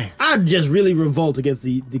 Attacks, man? I'd just really revolt against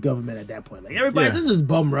the government at that point. Like, everybody, Yeah. this is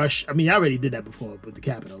bum rush. I mean, I already did that before with the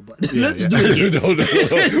Capitol, but Yeah, let's yeah. do it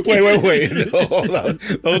again. Wait. No, hold on.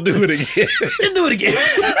 Don't do it again. Just do it again.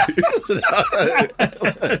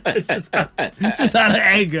 Just out of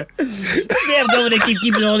anger. Damn government keep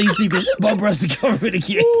keeping all these secrets. Just bum rush the government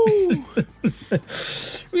again.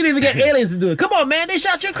 We didn't even get aliens to do it. Come on, man. They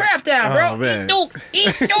shot your craft down, bro. Oh, man.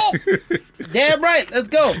 Eat dope. Damn right. Let's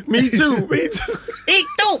go. Me too. Eat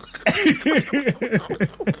dope.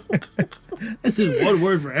 This is one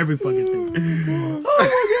word for every fucking thing.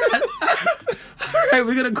 Oh my god. All right,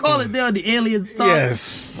 we're gonna call it down. The aliens talk.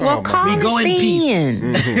 Yes. Well, We go in peace.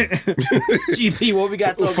 in. GP, what we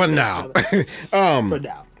got to For now. For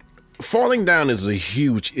now. Falling down is a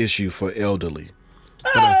huge issue for elderly.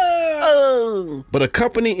 Oh. But a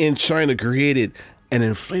company in China created an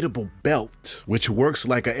inflatable belt, which works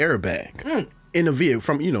like an airbag in a vehicle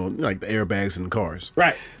from, like the airbags in cars.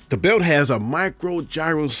 Right. The belt has a micro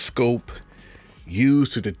gyroscope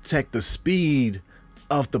used to detect the speed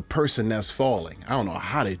of the person that's falling. I don't know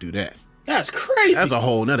how they do that. That's crazy. That's a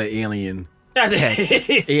whole nother alien That's tech.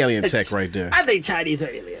 Alien tech right there. I think Chinese are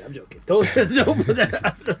alien. I'm joking. Don't put that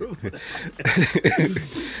out.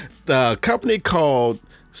 The company called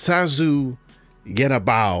Sazu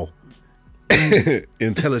Genabao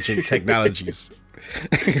Intelligent Technologies.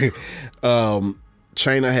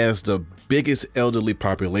 China has the biggest elderly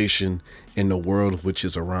population in the world, which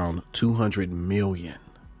is around 200 million.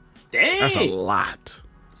 Dang. That's a lot.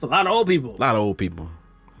 That's a lot of old people. A lot of old people.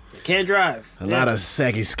 They can't drive. A lot of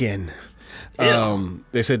saggy skin. Yeah.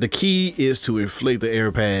 They said the key is to inflate the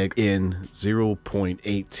airbag in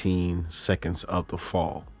 0.18 seconds of the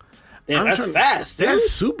fall. Damn, that's fast, dude. That's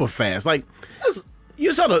super fast. Like,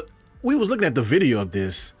 you saw we was looking at the video of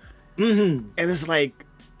this, and it's like,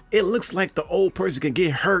 it looks like the old person can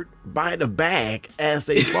get hurt by the bag as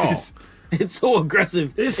they fall. It's so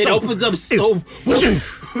aggressive. It's it so- opens up so. I'm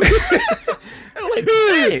like,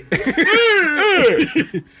 dang.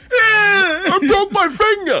 I broke my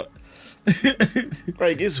finger.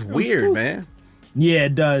 Like, it's weird, man. Yeah,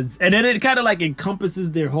 it does. And then it kind of like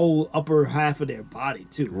encompasses their whole upper half of their body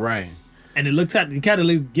too. Right. And it kind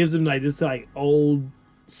of gives them like this like old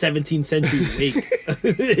 17th century wig.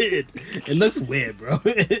 it looks weird, bro.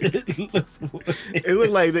 It looks weird. It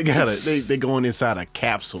looked like they going inside a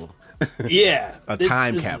capsule. Yeah. A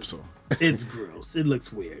time capsule. It's gross. It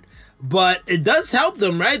looks weird. But it does help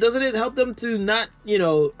them, right? Doesn't it help them to not,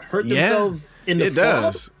 hurt themselves in the fall? It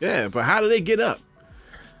does. Yeah, but how do they get up?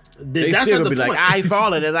 They That's still not gonna the be point. like, I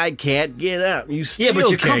fallen and I can't get up. You still but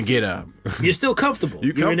you're can't get up. You're still comfortable.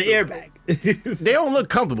 You're in the airbag. They don't look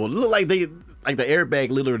comfortable. They look like the airbag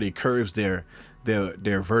literally curves their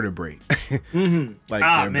vertebrae. Like their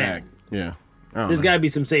man. back. Yeah. There's got to be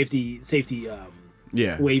some safety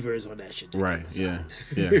yeah. waivers on that shit. Right. Yeah.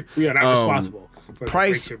 Yeah. We are not responsible for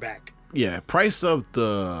price- break your back. Yeah. Price of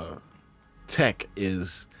the tech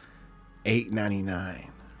is $899.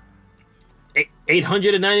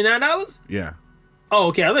 $899? Yeah. Oh,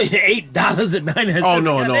 okay. I think $8.99. Oh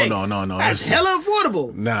no. That's hella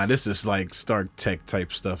affordable. Nah, this is like Stark Tech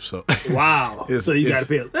type stuff. So Wow. So you got to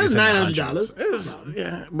pay. That's it's in the $900. hundreds.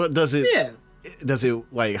 Yeah, but does it? Yeah. Does it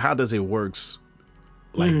like? How does it works?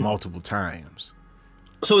 Like multiple times.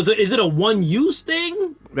 So is it a one use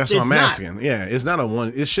thing? That's what I'm asking. Yeah, it's not a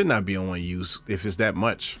one. It should not be a one use if it's that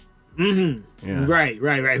much. Yeah. Right.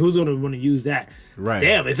 Who's gonna want to use that? Right.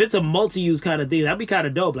 Damn, if it's a multi-use kind of thing, that'd be kind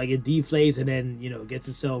of dope. Like it deflates and then gets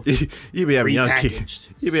itself You be having young repackaged.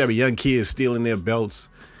 kids. You be having young kids stealing their belts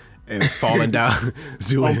and falling down,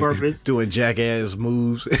 On purpose. doing jackass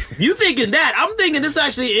moves. You thinking that? I'm thinking this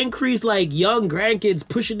actually increased like young grandkids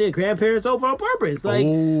pushing their grandparents over on purpose. Like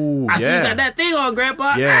Ooh, I see you yeah. got that thing on,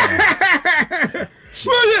 Grandpa. Yeah.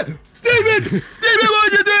 Steven,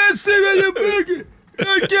 what you doing? Steven, you big.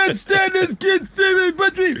 I can't stand this kid, Steven,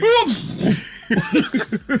 but me.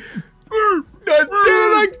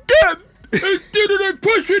 I did it. I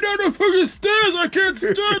pushed me down the fucking stairs. I can't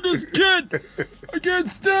stand this kid. I can't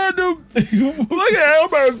stand him. Look at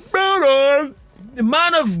Elmer's belt on. The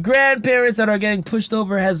amount of grandparents that are getting pushed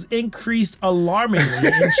over has increased alarmingly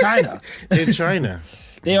in China. In China.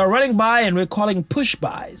 They are running by and we're calling push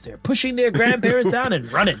bys. They're pushing their grandparents down and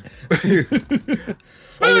running.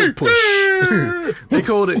 Old push.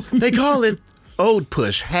 They call it old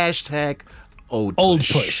push. Hashtag old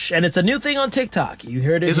push. And it's a new thing on TikTok. You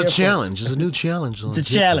heard it. It's a here challenge. It's a new challenge. First.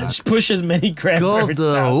 It's a challenge. Push as many Called grandparents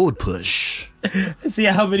the down. old push. See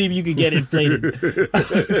how many of you can get inflated.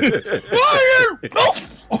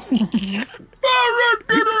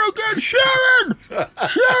 Sharon!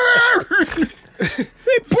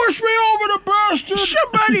 He pushed me over the bastard!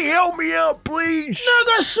 Somebody help me out, please.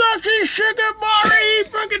 Nagasaki Shigemori! He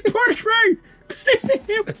fucking pushed me!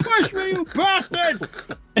 You pushed me, you bastard!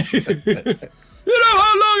 You know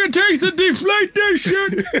how long it takes to deflate this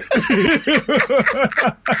shit?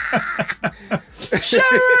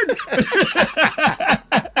 Sharon!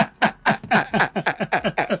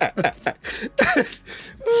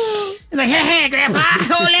 He's like, hey, Grandpa,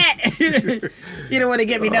 hold it. You don't want to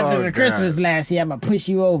get me nothing for God. Christmas last year. I'm going to push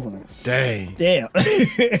you over. Dang. Damn.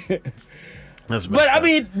 That's But I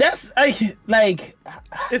mean, that's like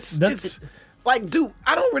it's like, dude,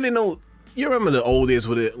 I don't really know. You remember the old days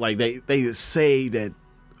with it? Like they say that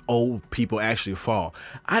old people actually fall.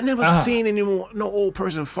 I never seen no old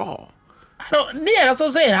person fall. yeah, that's what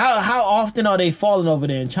I'm saying. How often are they falling over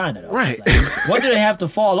there in China? Though? Right. Like, what do they have to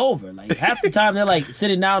fall over? Like half the time they're like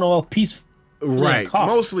sitting down all Right. car.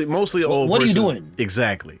 Mostly old. What are you person. doing?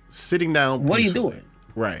 Exactly. Sitting down. What are you peacefully. doing?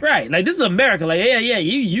 Right. Right. Like this is America. Like yeah,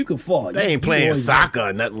 you can fall. They ain't playing soccer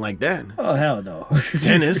or nothing like that. Oh hell no.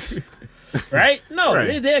 Tennis. Right? No,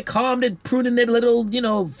 Right. they're calm. They're pruning their little,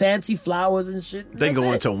 fancy flowers and shit. They That's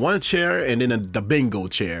go it. into one chair and then the bingo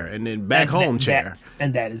chair and then back home chair.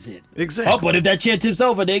 And that is it. Exactly. Oh, but if that chair tips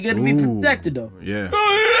over, they're gonna be Ooh. protected though. Yeah.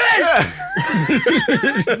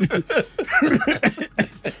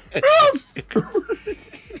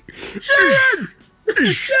 Sharon!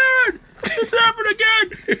 Sharon! It's happened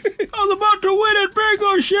again! I was about to win at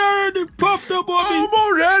bingo, Sharon! It puffed up on me!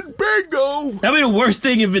 Almost had bingo. That'd be the worst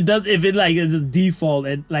thing if it is a default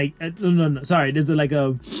and no, sorry, there's like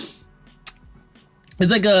a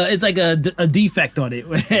it's like a defect on it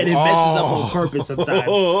and it messes up on purpose sometimes.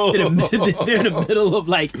 They're in the middle of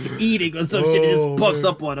like eating or some shit, it just puffs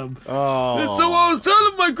up on them. Oh. And so I was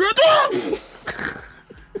telling my grandma,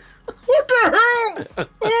 what the hell?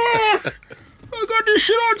 I got this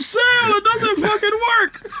shit on sale. It doesn't fucking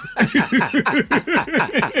work.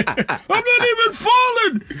 I'm not even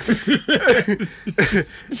falling.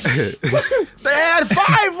 They had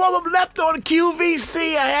 5 of them left on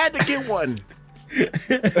QVC. I had to get one.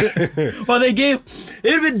 Well, it'd have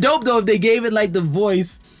been dope though if they gave it like the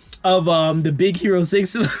voice of the Big Hero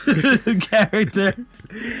 6 character.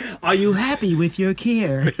 Are you happy with your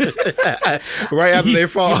care? Right after they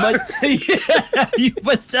fall. You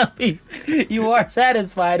must tell me you are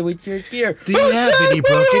satisfied with your care. Do you have any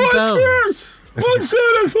broken bones? I'm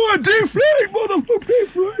satisfied. Deflate, motherfucker,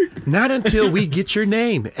 deflate. Not until we get your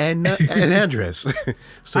name and address.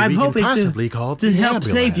 So I'm we can hoping possibly call to the help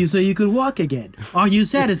ambulance. save you so you could walk again. Are you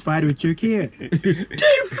satisfied with your care?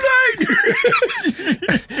 Deflate!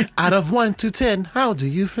 Out of 1 to 10, how do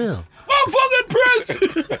you feel? I'm fucking pissed!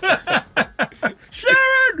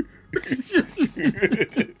 Sharon!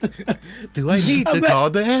 Do I need to call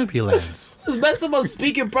the ambulance? It's messed up on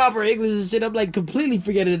speaking proper English and shit. I'm like completely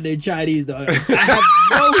forgetting that they're Chinese, though. I have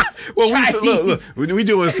no Well, Chinese. we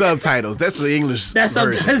doing subtitles. That's the English That's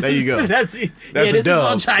version. There you go. That's That's this a is all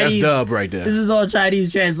dub. That's Chinese. dub right This there. is all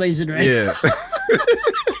Chinese translation, right? Yeah.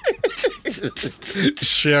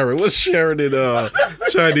 Sharon. What's Sharon in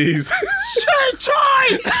Chinese?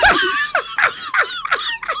 Choi!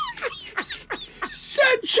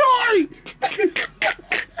 Choi!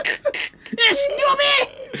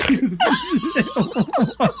 Stupid!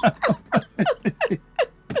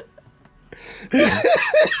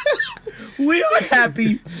 We are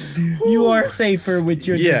happy you are safer with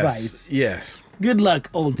your device. Yes. Good luck,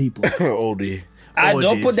 old people. Oldie. I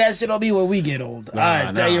don't put that Oldies. shit on me when we get old.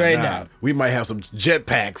 I tell you right now. We might have some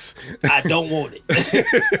jetpacks. I don't want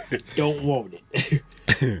it. Don't want it.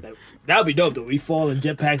 That would be dope though. We fall in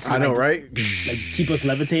jetpacks. I know, right? Like keep us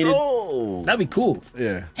levitated. Oh. That'd be cool.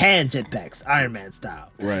 Yeah. Hand jetpacks, Iron Man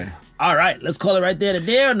style. Right. All right, let's call it right there to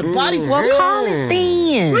there on the body. We'll call it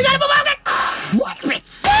then. We gotta move on.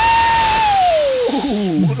 What's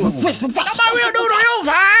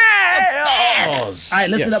All right,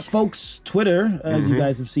 listen up, folks. Twitter, as you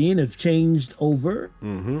guys have seen, have changed over.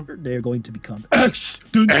 They're going to become X.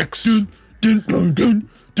 X. X.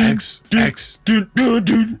 X. X.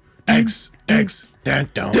 X.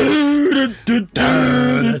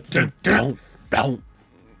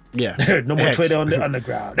 Yeah. No more X. Twitter on the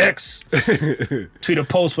underground. X. Tweet a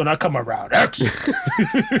post when I come around. X.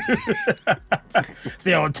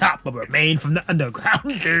 Stay on top, but remain from the underground.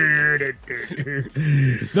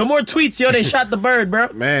 No more tweets, yo. They shot the bird, bro.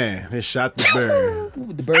 Man, they shot the bird.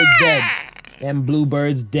 The bird's dead. Them blue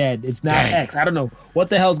bird's dead. It's not Dang. X. I don't know what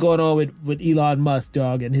the hell's going on with Elon Musk,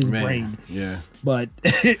 dog, and his Man. brain. Yeah. But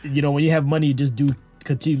when you have money, you just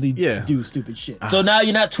continually do stupid shit. So now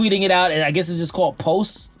you're not tweeting it out, and I guess it's just called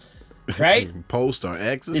posts, right? Post or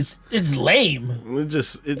X's. It's lame. It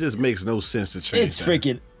just makes no sense to change. It's that.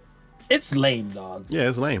 freaking. It's lame, dog. Yeah,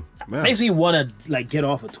 it's lame. Yeah. Makes me want to like get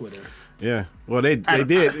off of Twitter. Yeah. Well, they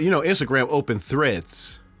did. Instagram opened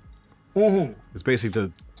Threads. It's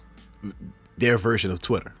basically their version of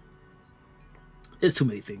Twitter. It's too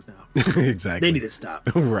many things now. Exactly. They need to stop.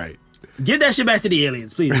 Right. Give that shit back to the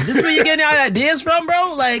aliens, please. This is where you're getting our ideas from,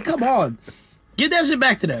 bro? Like, come on. Give that shit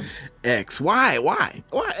back to them. X. Why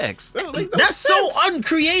X? That don't make no That's so sense.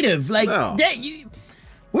 uncreative. Like, No.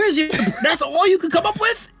 where's your... That's all you could come up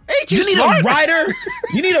with? Ain't you need smart? a writer?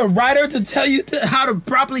 You need a writer to tell you how to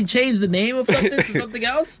properly change the name of something to something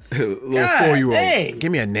else? Little God, 4-year-old. dang.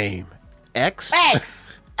 Give me a name. X.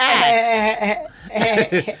 X.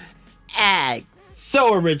 X.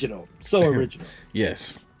 So original. So original.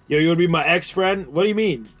 Yes. Yo, you want to be my ex-friend? What do you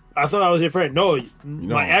mean? I thought I was your friend. No,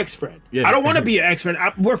 my ex-friend. Yeah. I don't want to be your ex-friend.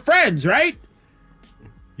 We're friends, right?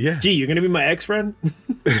 Yeah. Gee, you're gonna be my ex-friend?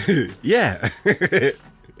 Yeah.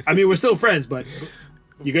 I mean, we're still friends, but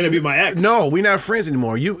you're gonna be my ex. No, we're not friends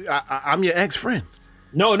anymore. I'm your ex-friend.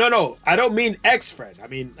 No. I don't mean ex-friend. I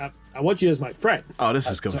mean, I want you as my friend. Oh, this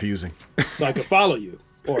is confusing. So I can follow you.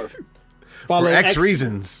 Or follow For X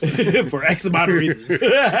reasons. For X amount of reasons.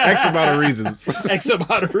 X amount of reasons. X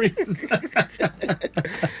amount of reasons.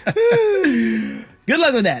 Good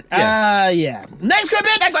luck with that. Yes. Yeah. Next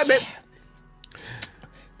bit.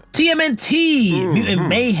 TMNT, Mutant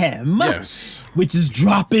Mayhem. Yes. Which is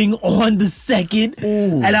dropping on the 2nd.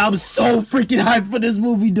 Ooh. And I'm so freaking hyped for this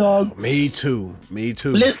movie, dog. Me too.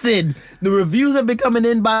 Listen, the reviews have been coming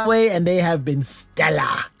in, by the way, and they have been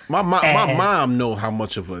stellar. My mom know how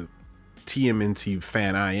much of a TMNT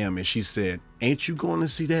fan I am, and she said, "Ain't you going to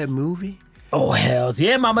see that movie?" Oh, hells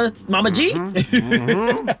yeah, Mama G.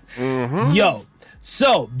 Yo,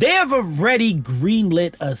 so they have already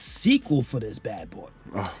greenlit a sequel for this bad boy.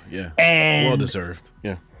 Oh, yeah. And well deserved.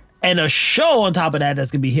 Yeah. And a show on top of that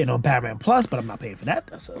that's gonna be hitting on Paramount Plus, but I'm not paying for that.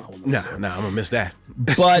 That's a whole No, other I'm gonna miss that.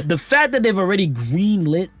 But the fact that they've already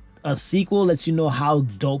greenlit a sequel lets you know how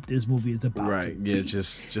dope this movie is about. Right. To Yeah, be.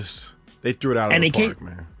 just they threw it out And of the in park,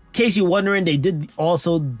 man. In case you're wondering, they did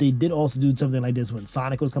also do something like this when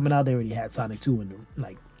Sonic was coming out. They already had Sonic 2 in the,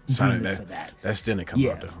 like Sonic for that. That still didn't come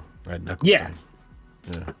Yeah. out though. That Knuckles Yeah. thing.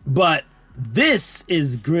 Yeah. But this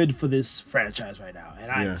is good for this franchise right now, and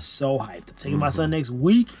I'm Yeah. so hyped. I'm taking my son next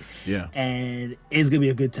week, Yeah. and it's gonna be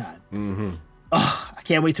a good time. Oh, I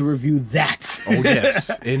can't wait to review that. Oh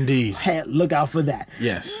yes, indeed. Look out for that.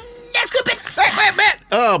 Yes. Next good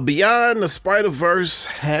bit. Beyond the Spider-Verse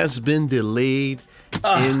has been delayed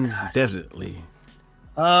indefinitely.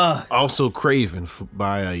 Also Craven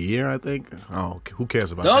by a year, I think. Oh, who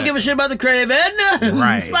cares about that? Don't give a shit about the Craven.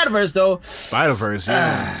 Right. Spider-Verse, though. Spider-Verse,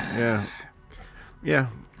 yeah. Yeah.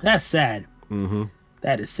 That's sad. Mm-hmm.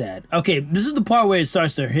 That is sad. Okay, this is the part where it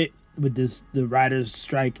starts to hit with the writers'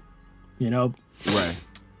 strike, you know? Right.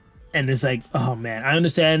 And it's like, oh, man, I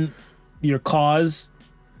understand your cause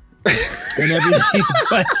and everything,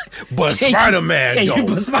 But Spider-Man,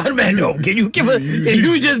 but Spider-Man, no. Can you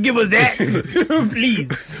just give us that?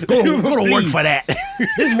 Please. go to work for that.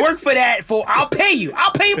 Just work for that. I'll pay you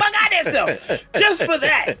my goddamn self. Just for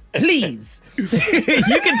that. Please. You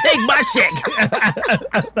can take my check.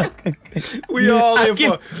 We all in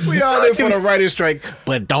for the writer's strike.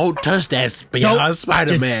 But don't touch that Beyond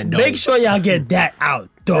Spider-Man, though. Make sure y'all get that out,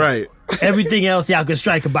 though. Right. Everything else y'all can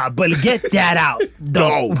strike about, but get that out,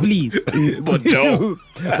 though, No. please. But don't.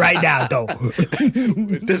 Right now, though.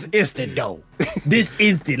 This instant, though. This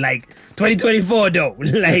instant, like 2024, though.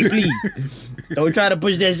 Like, please. Don't try to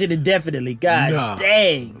push that shit indefinitely. God Nah.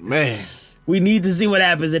 dang. Man. We need to see what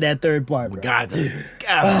happens in that third part, bro. God.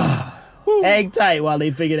 Hang tight while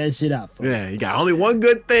they figure that shit out, folks. Yeah, you got only one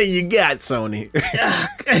good thing you got, Sony.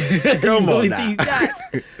 Come The on only now. thing you got.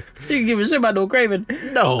 You can give a shit about no Craven.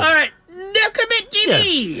 No. All right. Next commit,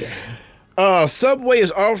 Jimmy. Subway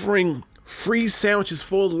is offering free sandwiches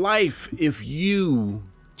for life if you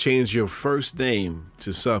change your first name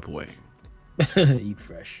to Subway. Eat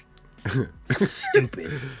fresh. Stupid.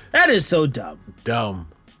 That is so dumb. Dumb.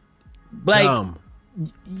 Like, Dumb.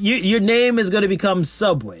 your name is going to become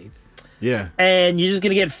Subway, Yeah. and you're just going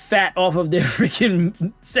to get fat off of their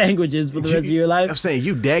freaking sandwiches for the rest of your I'm life. saying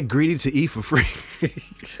you that greedy to eat for free.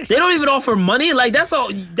 They don't even offer money. Like, that's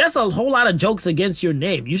a whole lot of jokes against your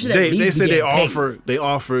name. You should at least they be said getting paid. they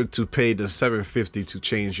offer to pay the $750 to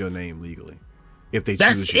change your name legally if they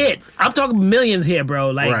That's choose you. it. I'm talking millions here, bro.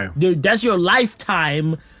 Like, Right. dude, that's your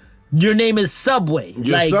lifetime. Your name is Subway.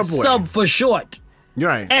 You're like, Subway. Sub for short. You're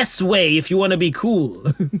right. S-Way if you want to be cool.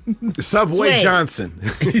 Subway Sway. Johnson.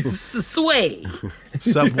 Sway.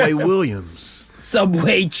 Subway Williams.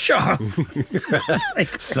 Subway Charles.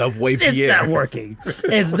 Subway It's Pierre. not working.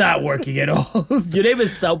 It's not working at all. Your name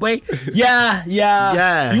is Subway? Yeah.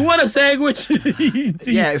 You want a sandwich?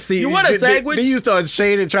 Yeah, see, You want a sandwich? Then you start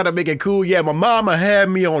changing, trying to make it cool. Yeah, my mama had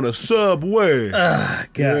me on a Subway. God.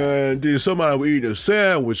 And then somebody would eat a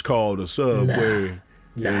sandwich called a Subway.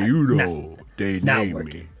 And you know, they not named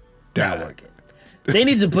working. me. Not working. They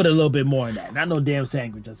need to put a little bit more in that. Not no damn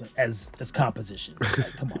sandwich as composition.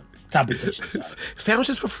 Like, come on. Competition. Sorry.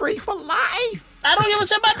 Sandwiches for free for life. I don't give a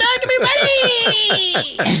shit about that. Give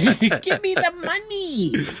me money. Give me the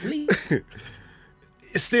money. Please.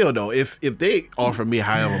 Still though, if they offer me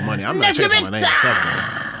however money, I'm not Let's changing give my it name to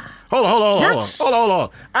Subway. Hold on.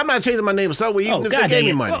 I'm not changing my name to Subway even Oh, if God they gave dang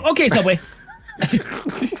me it. money. Okay, Subway.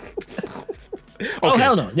 Oh,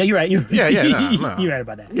 hell no. Yeah, you're right. Yeah, nah. You're right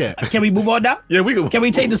about that. Yeah. Can we move on now? Yeah, we can. Can we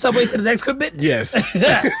take the Subway to the next bit? Yes.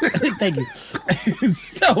 Thank you.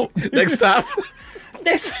 So, Next stop.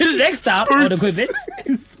 Next stop on equipment.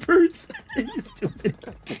 Spurts. Stupid.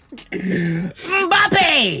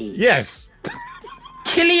 Mbappe. Yes.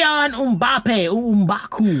 Kylian Mbappe.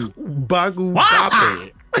 Mbaku. Bagu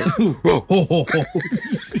Bape.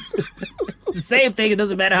 It's the same thing. It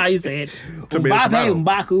doesn't matter how you say it. Tomato, Mbappe, tomato.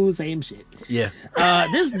 Mbaku, same shit. Yeah.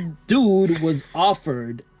 This dude was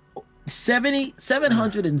offered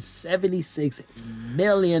 $776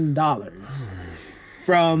 million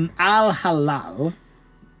from Al Halal,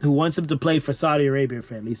 who wants him to play for Saudi Arabia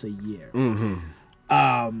for at least a year.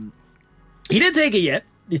 He didn't take it yet.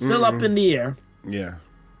 It's still up in the air. Yeah.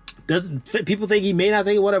 People think he may not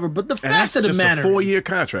take it, whatever. But the And fact that's of the just matter a 4-year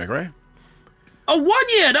contract, right? a 1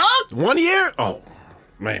 year, dog. 1 year? Oh,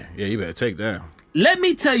 man. Yeah, you better take that. Let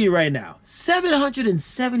me tell you right now,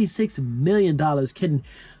 $776 million can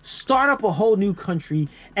start up a whole new country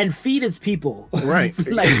and feed its people. Right.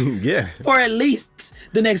 Yeah. For at least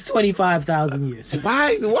the next 25,000 years.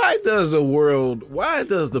 Why does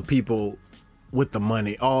the people with the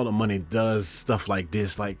money, all the money, does stuff like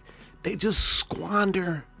this? Like, they just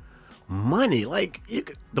squander money. Like,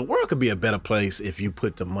 the world could be a better place if you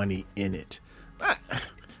put the money in it.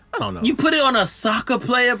 I don't know. You put it on a soccer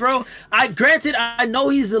player, bro. Granted, I know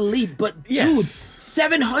he's elite, but Yes. dude,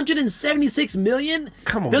 776 million?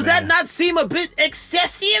 Come on, Does that man. not seem a bit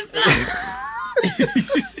excessive?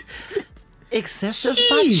 Excessive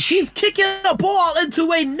Jeez, he's kicking a ball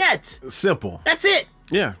into a net. Simple. That's it.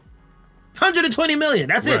 Yeah. 120 million.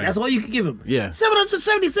 That's it. Right. That's all you can give him. Yeah.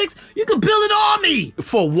 776. You can build an army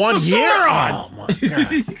For 1 for year? Sauron. Oh, my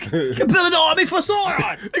God. You can build an army for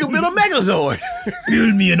Sauron. You can build a Megazord.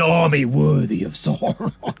 Build me an army worthy of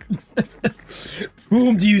Sauron.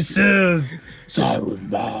 Whom do you serve?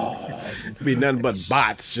 Saruman. Be nothing but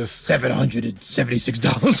bots. Just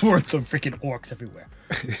 $776 worth of freaking orcs everywhere.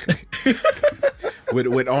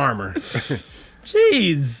 with armor.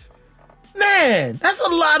 Jeez. Man, that's a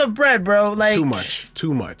lot of bread, bro. Like Too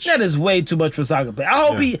much. That is way too much for soccer play.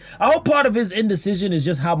 I hope part of his indecision is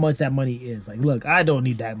just how much that money is. Like, look, I don't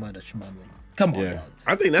need that much money. Come on, Yeah. dog.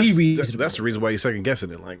 I think Be reasonable. that's the reason why he's second guessing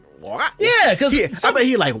it. Like, what? Yeah, because I bet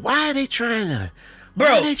he like, why are they trying to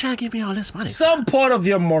give me all this money? some part of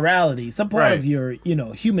your morality, some part Right. of your,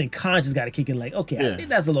 human conscience got to kick in. Like, okay, I Yeah. think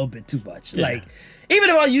that's a little bit too much. Yeah. Like, even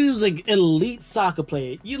if I use like elite soccer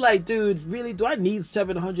player, you like, dude, really? Do I need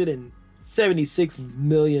 $776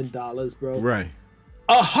 million, bro? Right.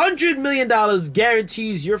 $100 million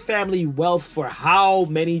guarantees your family wealth for how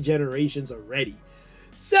many generations already?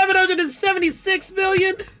 776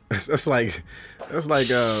 million? That's like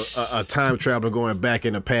a time traveler going back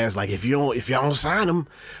in the past. Like, if y'all don't sign them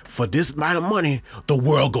for this amount of money, the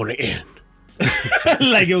world gonna end.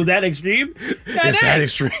 Like it was that extreme? It's that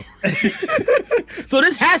extreme. So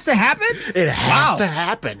this has to happen? It has Wow. to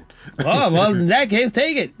happen. Oh, well, in that case,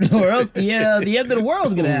 take it. Or else the end of the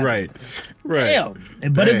world's going to happen. Right. Damn.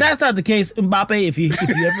 But Man. if that's not the case, Mbappe, if you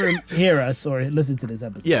ever hear us or listen to this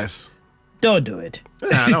episode, Yes. don't do it.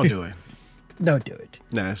 Nah, don't do it. Don't do it.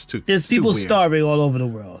 Nah, it's too. There's it's too people weird. starving all over the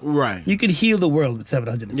world. Right. You could heal the world with Yeah.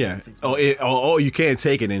 776 Oh, you can't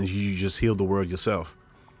take it and you just heal the world yourself.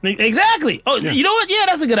 Exactly. Oh, Yeah. you know what? Yeah,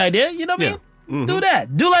 that's a good idea. You know what I Yeah. mean? Do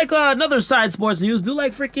that. Do like another side sports news. Do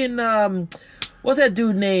like freaking what's that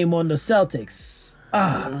dude name on the Celtics?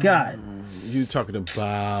 Ah, God. You talking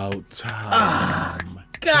about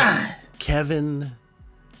God. Kevin?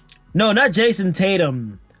 No, not Jason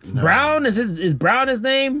Tatum. Brown is Brown his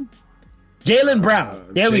name? Jaylen Brown.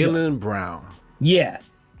 There we go. Jaylen Brown. Yeah.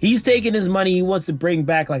 He's taking his money. He wants to bring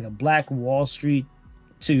back like a Black Wall Street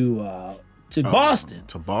to Boston.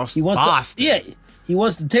 To Boston. He wants Boston. he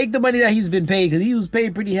wants to take the money that he's been paid because he was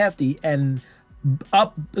paid pretty hefty and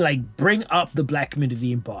bring up the black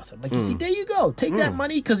community in Boston. Like, you see, there you go. Take that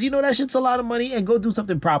money because you know that shit's a lot of money and go do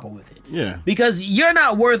something proper with it. Yeah. Because you're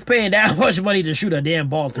not worth paying that much money to shoot a damn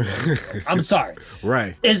ball through. I'm sorry.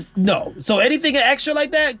 Right. No. So anything extra like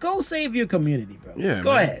that, go save your community, bro. Yeah,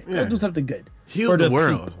 go man. ahead. Yeah. Go do something good. Heal for the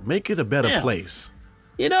world. people. Make it a better Yeah. place.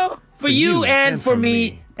 You know, for you and for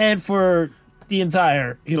me and for the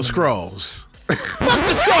entire The Skrulls. Fuck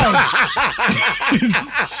the Skrulls!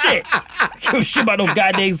 Shit. Give a shit about no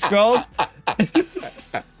goddamn Skrulls.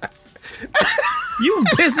 You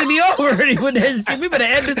pissing me off already with that shit. We better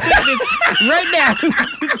end this segment right now.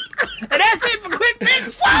 And that's it for Quick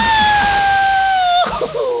Mix.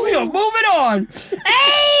 We are moving on.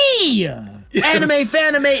 Hey! Anime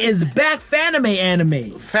Fanime is back. Fanime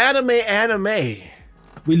Anime. Fanime Anime.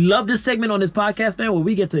 We love this segment on this podcast, man, where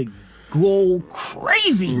we get to go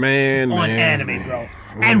crazy on anime, bro.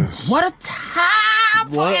 And what a time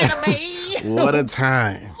for anime. What a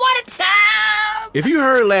time. What a time. If you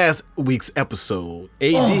heard last week's episode,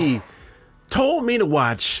 AD told me to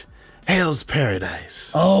watch Hell's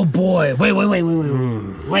Paradise. Oh boy! Wait!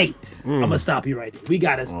 I'm gonna stop you right there. We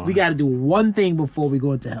gotta do one thing before we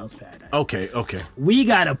go into Hell's Paradise. Okay. We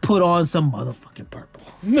gotta put on some motherfucking purple.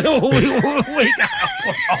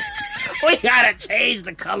 we gotta change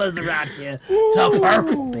the colors around here to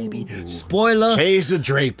purple, baby. Spoiler Change the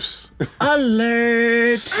drapes.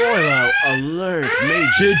 alert! Spoiler alert,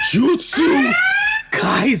 major. Jujutsu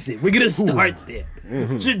Kaisen. We're gonna start there.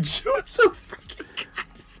 Jujutsu freaking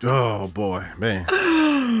Kaisen. Oh boy, man.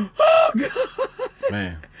 Oh god.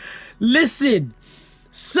 Man. Listen.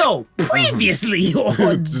 So previously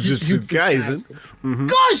on Jujutsu Kaisen.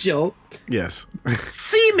 Gojo Yes.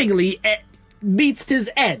 seemingly meets his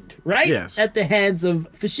end, right? Yes. At the hands of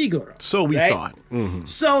Fushiguro. So we right? thought.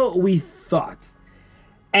 So we thought.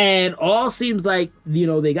 And all seems like,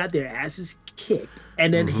 they got their asses kicked.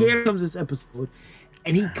 And then here comes this episode,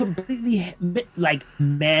 and he completely,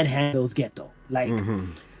 manhandles Geto.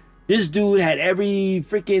 This dude had every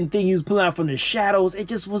freaking thing he was pulling out from the shadows. It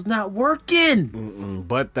just was not working.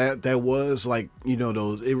 But that was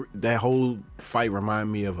that whole fight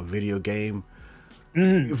reminded me of a video game.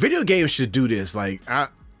 Video games should do this.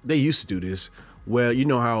 They used to do this, where you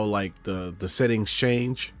know how the settings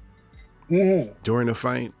change during the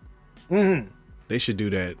fight. They should do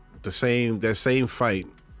that. That same fight.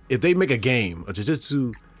 If they make a game, a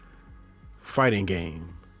Jujutsu fighting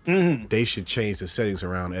game, they should change the settings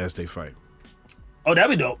around as they fight. Oh, that'd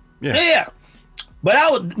be dope. Yeah. But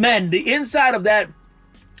the inside of that,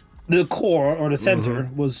 the core or the center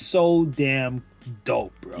was so damn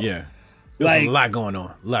dope, bro. Yeah. There's a lot going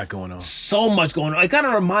on. So much going on. It kind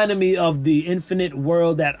of reminded me of the infinite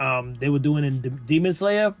world that they were doing in Demon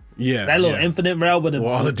Slayer. Yeah. That little infinite realm with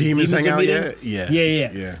all the demons hang are out. meeting. Yeah.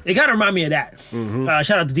 It kind of reminded me of that.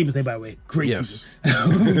 Shout out to Demon Slayer, by the way. Great season.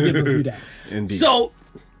 Give a review that. Indeed. So,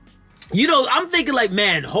 I'm thinking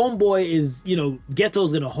Homeboy is,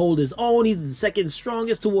 Geto's going to hold his own. He's the second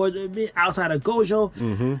strongest outside of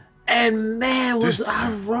Gojo. And man, was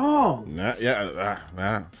I wrong.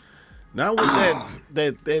 Not with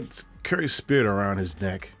that cursed spirit around his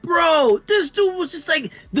neck. Bro, this dude was just and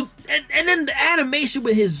then the animation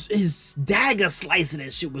with his dagger slicing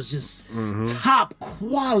that shit was just top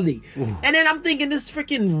quality. And then I'm thinking this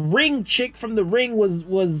freaking ring chick from the ring was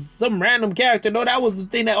some random character. No, that was the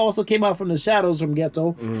thing that also came out from the shadows from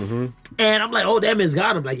Geto. And I'm like, oh, that man's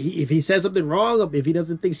got him. Like, if he says something wrong, if he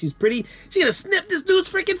doesn't think she's pretty, she's gonna snip this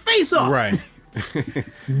dude's freaking face off. Right.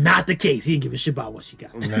 Not the case. He didn't give a shit about what she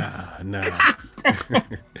got. Nah. He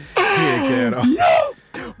ain't care at all. Yo!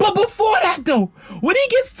 But before that, though, when he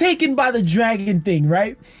gets taken by the dragon thing,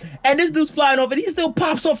 right? And this dude's flying off, and he still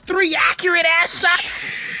pops off 3 accurate ass shots.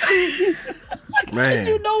 Man. How did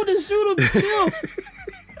you know to shoot him still?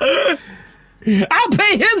 I'll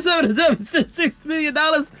pay him $6 million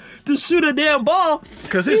to shoot a damn ball.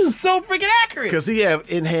 Because he's so freaking accurate. Because he have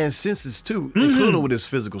enhanced senses, too, including with his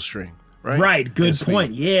physical strength. Right? Good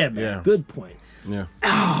point. Yeah, man. Yeah. Good point. Yeah.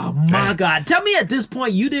 Oh, my God. Tell me at this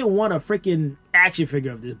point you didn't want a freaking action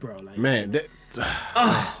figure of this, bro. Man.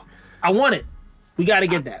 I want it. We got to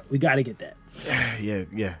get that. Yeah.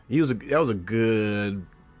 That was a good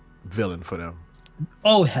villain for them.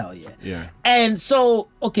 Oh, hell yeah. Yeah. And so,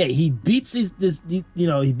 okay, he beats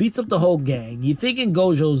he beats up the whole gang. You're thinking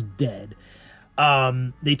Gojo's dead.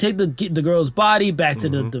 They take the girl's body back to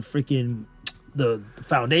the freaking the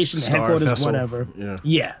foundation, the Star headquarters, vessel. whatever.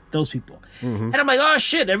 Yeah. Those people. And I'm like, oh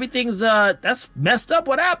shit, everything's that's messed up.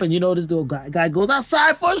 What happened? This little guy goes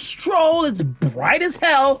outside for a stroll. It's bright as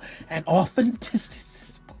hell, and off in the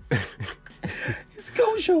distance, it's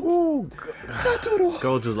Gojo. Oh, Satoru.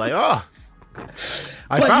 Gojo's like, I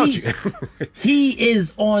found you. He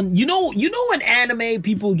is on. You know when anime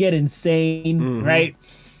people get insane, right?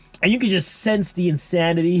 And you can just sense the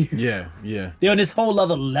insanity. Yeah. They're on this whole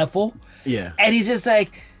other level. Yeah. And he's just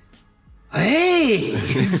like, hey,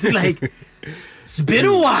 it's like, it's been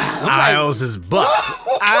a while. Eyes is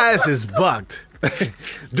bucked.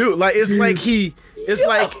 Dude, it's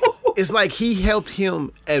like he helped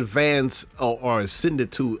him advance or ascend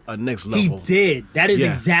it to a next level. He did. That is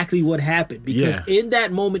exactly what happened. Because in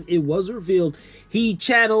that moment, it was revealed he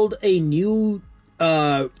channeled a new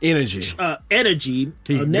energy.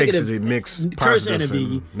 He negative, mixed curse positive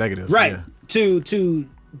energy, and negative. right? Yeah. To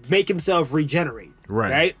make himself regenerate,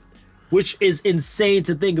 right? Which is insane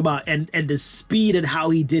to think about, and the speed and how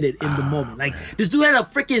he did it in the moment. Like, this dude had a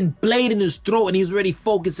freaking blade in his throat, and he was already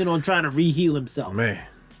focusing on trying to re-heal himself. Man,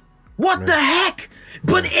 what the heck?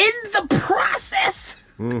 But in the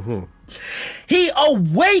process, he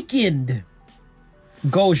awakened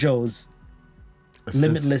Gojo's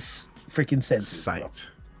limitless freaking senses.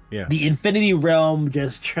 Sight. Yeah. The infinity realm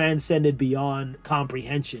just transcended beyond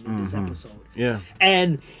comprehension in this episode. Yeah.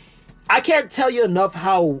 And I can't tell you enough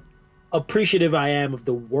how appreciative I am of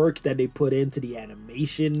the work that they put into the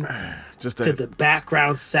animation, Just to that. the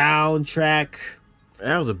background soundtrack,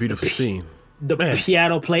 That was a beautiful scene. the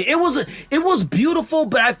piano play. It was beautiful,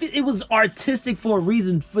 but I feel it was artistic for a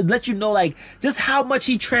reason, for let you know like just how much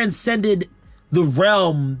he transcended the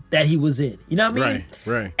realm that he was in. You know what I mean?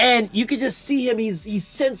 Right. And you can just see him. He's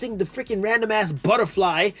sensing the freaking random ass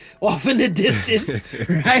butterfly off in the distance,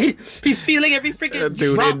 right? He's feeling every freaking Dude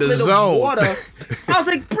in droplet the of zone. water. I was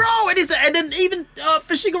like, bro, and then even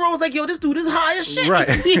Fushiguro was like, yo, this dude is high as shit. Right.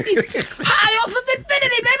 He's high off of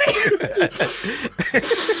infinity, baby.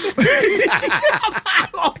 I'm high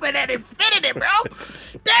off of that infinity, bro.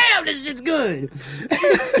 Damn, this shit's good.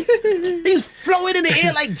 He's flowing in the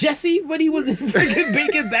air like Jesse when he was in freaking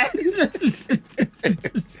Breaking Bad.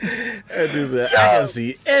 That dude said, I can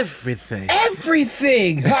see everything.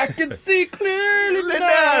 Everything. I can see clearly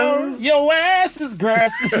now. Your ass is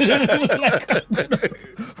grass. Like, I'm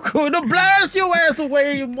gonna blast your ass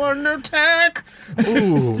away in one attack.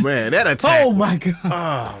 Ooh, man, that attack. Oh my god.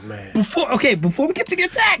 Oh, man. Before we get to the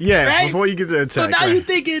attack. Yeah, right? before you get to the attack. So now right. you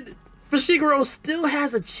thinking Fushiguro still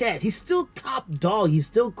has a chance. He's still top dog. He's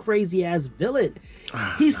still crazy ass villain.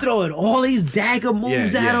 He's throwing all these dagger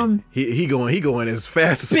moves at him. He going as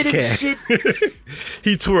fast as he Spinning can. shit.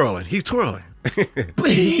 He twirling. He's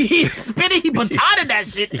spinning. He batoning that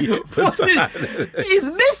shit. He's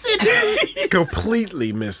missing.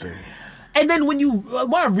 Completely missing. And then when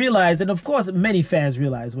I realized, and of course many fans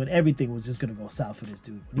realized when everything was just gonna go south for this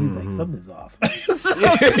dude, when he's like, something's off.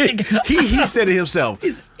 he said it himself.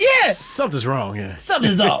 Yeah, Something's wrong here.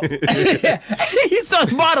 something's off. He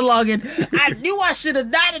starts monologuing. I knew I should have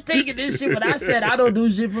not taken this shit, but I said I don't do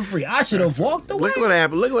shit for free. I should have walked away. Look what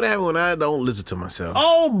happened. Look what happened when I don't listen to myself.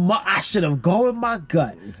 Oh my! I should have gone with my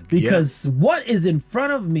gut because what is in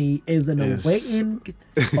front of me is an awakened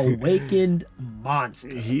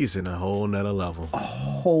monster. He's in a whole nother level.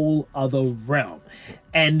 Whole other realm.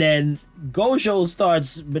 And then Gojo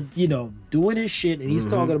starts, doing his shit, and he's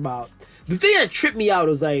talking about the thing that tripped me out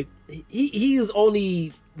was like he is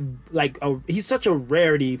only like he's such a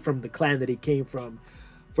rarity from the clan that he came from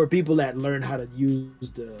for people that learn how to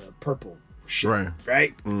use the purple shit,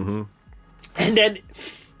 right? Mm-hmm. And then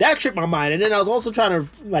that tripped my mind, and then I was also trying to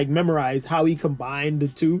like memorize how he combined the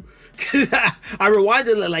two. I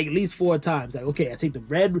rewinded it like at least 4 times. Like, okay, I take the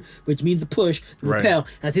red, which means the push, the repel,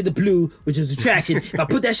 and I take the blue, which is attraction. If I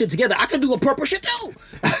put that shit together, I can do a purple shit too. So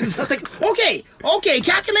I was like, okay,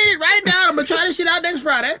 calculate it, write it down. I'm gonna try this shit out next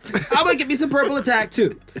Friday. I'm gonna get me some purple attack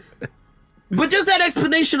too. But just that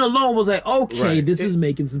explanation alone was like, okay, this is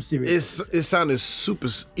making some serious sense. It sounded super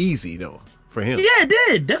easy though for him. Yeah, it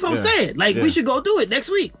did. That's what I'm saying. Like, we should go do it next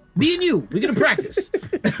week. Me and you, we're gonna practice.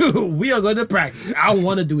 We are gonna practice. I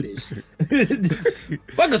want to do this.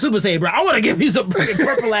 Fuck a Super Saiyan, bro. I want to give me some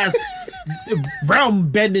purple ass realm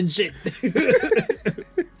bending shit.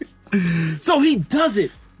 So he does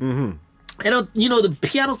it, and the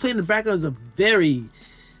piano's playing in the background is a very,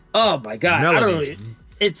 oh my god, melody. I don't know.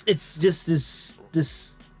 It's just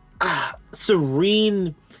this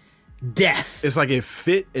serene death. It's like it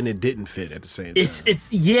fit and it didn't fit at the same time.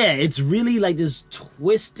 It's really like this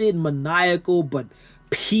twisted, maniacal but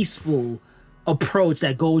peaceful approach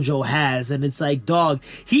that Gojo has, and it's like, dog,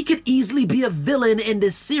 he could easily be a villain in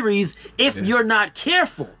this series if you're not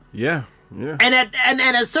careful. Yeah. And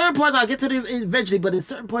at certain points, I'll get to them eventually, but at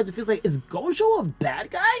certain points, it feels like, is Gojo a bad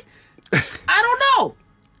guy? I don't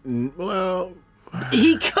know. Well,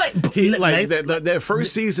 he could. That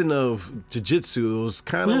first season of Jiu-Jitsu was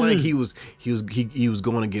kind of like he was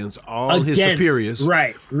going against all his superiors.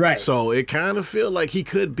 Right. So it kind of feel like he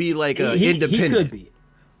could be like an independent.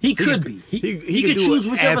 He could be. He could do choose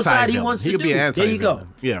an whichever side he anti-villain. wants He to could do. be an There you go.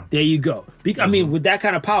 anti-villain. Yeah. There you go. I mean, with that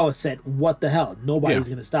kind of power set, what the hell? Nobody's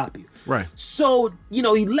gonna stop you. Right. So, he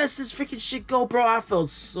lets this freaking shit go, bro. I felt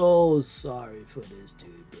so sorry for this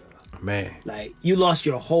dude, bro. Man. Like, you lost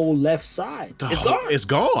your whole left side. It's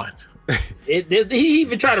gone. He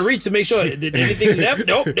even tried to reach to make sure that anything left.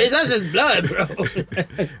 Nope, that's just blood, bro.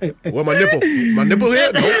 Well, my nipple here? Nope,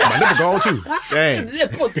 my nipple gone too. Dang.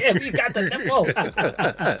 Nipple, damn, you got the nipple.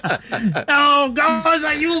 Oh, God,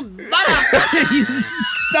 like you mother.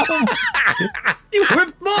 You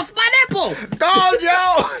ripped off my nipple.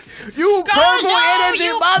 Gojo, you purple energy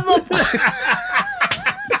mother.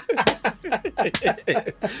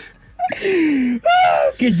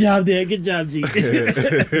 Good job there. Good job, G.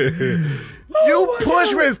 You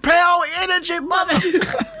push repel energy mother.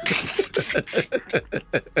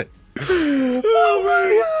 Oh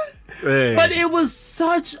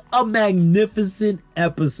such a magnificent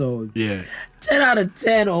episode. Yeah. 10 out of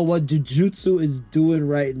 10 on what Jujutsu is doing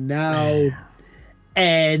right now. Man.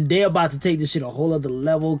 And they're about to take this shit a whole other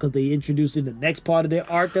level because they introducing the next part of their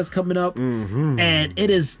arc that's coming up. Mm-hmm. And it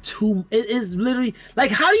is literally like,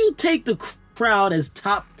 how do you take the crown as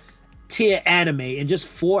top tier anime in just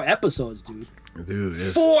 4 episodes, dude? Dude,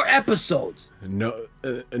 4 episodes. No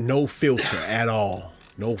filter at all.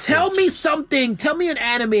 No. Tell filter. me something. Tell me an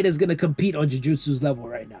anime that's gonna compete on Jujutsu's level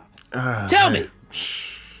right now. Tell me.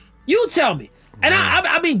 You tell me. And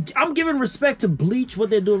I mean, I'm giving respect to Bleach. What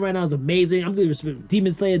they're doing right now is amazing. I'm giving respect to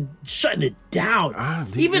Demon Slayer, shutting it down.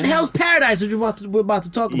 Even Hell's Paradise, which we're about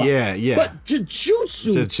to talk about. Yeah. But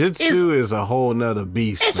Jujutsu is a whole nother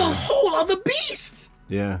beast. It's a whole other beast.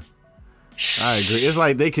 Yeah, I agree. It's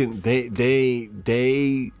like they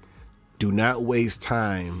do not waste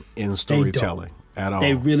time in storytelling at all.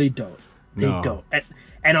 They really don't. They don't.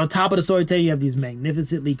 And on top of the storytelling, you have these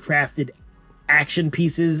magnificently crafted action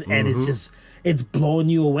pieces, and it's blowing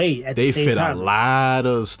you away at the same time. They fit a lot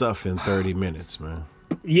of stuff in 30 minutes, man.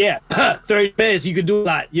 Yeah, 30 minutes, you could do a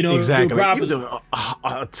lot. You know, exactly. You do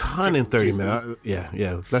a ton in 30 minutes.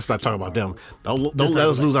 Yeah. Let's not talk about them. Don't let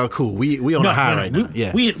us lose our cool. We on the high right now.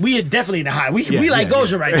 Yeah, we are definitely in the high. We like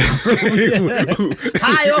Gojo right now.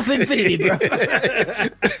 High off infinity, bro.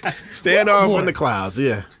 Stand off in the clouds.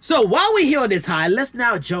 Yeah. So while we're here on this high, let's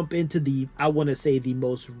now jump into the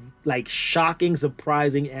most like shocking,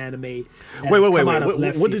 surprising anime. Wait.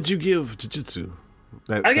 What did you give Jujutsu?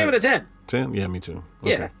 I gave it a 10. 10? Yeah, me too.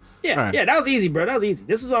 Okay. Yeah. That was easy, bro. That was easy.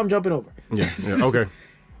 This is what I'm jumping over. Yeah. Okay.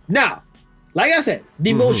 Now, like I said,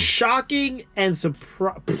 the most shocking and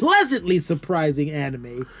pleasantly surprising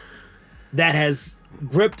anime that has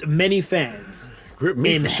gripped many fans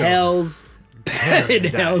in Hell's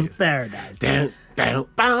Paradise. Down. Yo,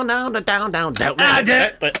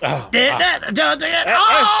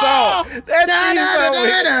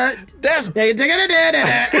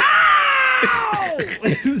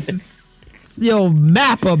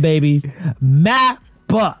 Mappa, baby.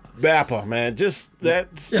 Mappa, man. Just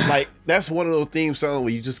that's one of those theme songs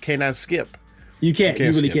where you just cannot skip. You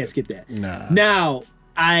really can't skip that. Nah. Now,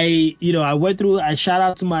 I went through. I shout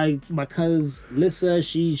out to my cousin Lissa.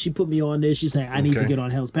 She put me on this. She's like, I need to get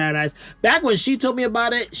on Hell's Paradise. Back when she told me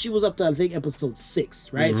about it, she was up to I think episode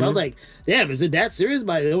 6, right? So I was like, damn, is it that serious?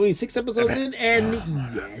 By only 6 episodes in, and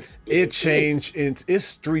yes, it changed.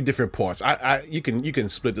 It's 3 different parts. You can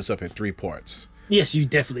split this up in 3 parts. Yes, you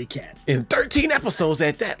definitely can. In 13 episodes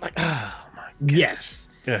at that, like, oh my God. Yes.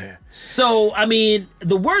 Yeah. So I mean,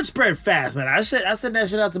 the word spread fast, man. I sent that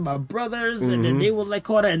shit out to my brothers, and then they were like,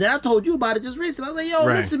 caught it. And then I told you about it just recently. I was like, yo,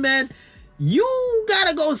 listen, man, you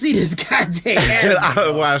gotta go see this goddamn anime.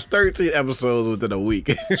 I watched 13 episodes within a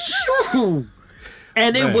week. Sure.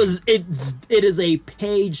 And it is a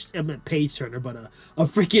page turner, but a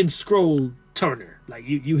freaking scroll turner. Like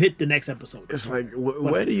you hit the next episode. It's like,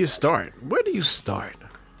 where do you start?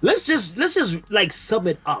 Let's just like sum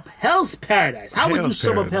it up. Hell's Paradise. How would you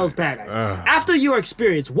sum up Hell's Paradise? After your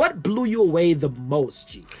experience, what blew you away the most,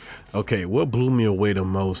 G? Okay, what blew me away the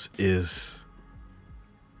most is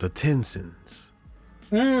the Tensins.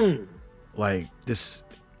 Like this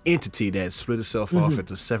entity that split itself off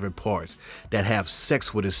into 7 parts that have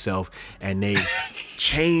sex with itself, and they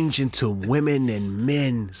change into women and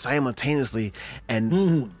men simultaneously,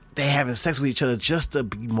 and they having sex with each other just to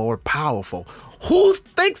be more powerful. Who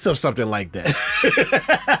thinks of something like that?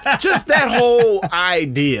 Just that whole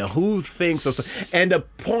idea. Who thinks of something? And the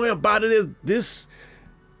point about it is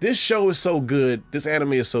this show is so good. This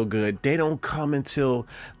anime is so good. They don't come until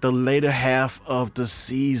the later half of the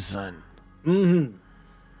season.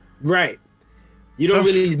 Right. You don't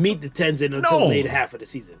really meet the Tenzin until the later half of the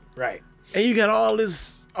season. Right. And you got all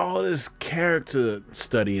this character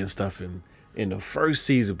study and stuff in the first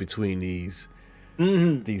season between these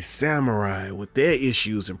samurai with their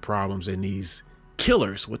issues and problems, and these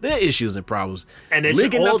killers with their issues and problems, and they're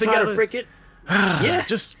just all trying to frick it.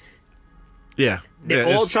 They're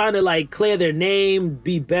all trying to like clear their name,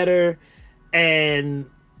 be better, and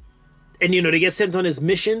they get sent on this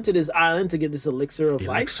mission to this island to get this elixir of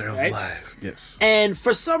life. Yes. And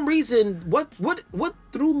for some reason, what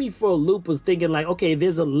threw me for a loop was thinking like, okay,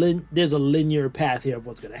 there's a linear path here of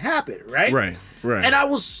what's gonna happen, right? Right. And I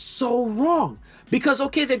was so wrong. Because,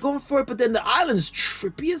 okay, they're going for it, but then the island's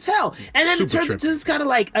trippy as hell. And then it turns into this kind of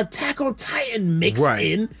like Attack on Titan mix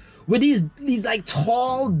in with these like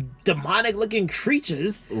tall, demonic looking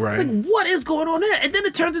creatures. Right. It's like, what is going on there? And then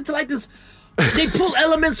it turns into like this, they pull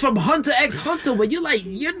elements from Hunter x Hunter where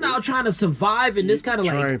you're now trying to survive in this kind of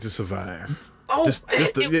like. Trying to survive. Oh, that's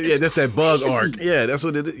that bug arc. Yeah, that's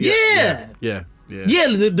what it is. Yeah. Yeah,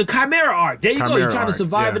 the Chimera arc. There you go. Chimera You're trying to arc,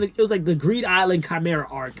 survive. yeah. It was like the Green Island Chimera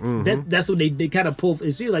arc. That's what they kind of pull.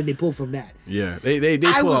 It seems like they pull from that. Yeah, they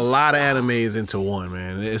put a lot of animes into one,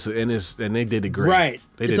 man. And they did it great. Right.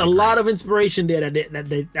 They did It's a lot of inspiration there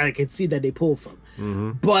that I can see that they pull from.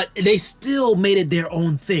 But they still made it their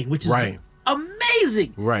own thing, which is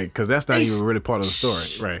amazing. Right, because that's not even really part of the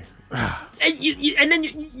story. Right. And then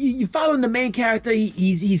you follow the main character.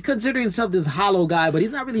 He's considering himself this hollow guy, but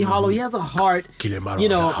he's not really hollow. He has a heart. You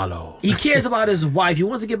know, hollow. He cares about his wife. He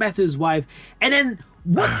wants to get back to his wife. And then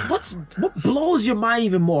what blows your mind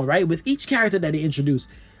even more, right? With each character that they introduce,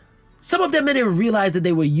 some of them didn't even realize that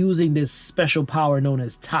they were using this special power known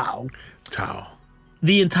as Tau.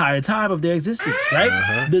 The entire time of their existence,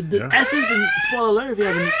 right? The essence, and spoiler alert if you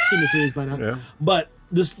haven't seen the series by now, but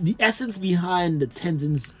the essence behind the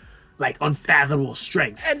Tenzin's like unfathomable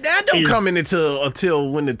strength. And that don't come in until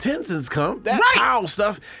when the Tenzins come. That Tau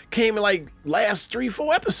stuff came in like last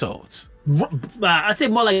 3-4 episodes. I'd say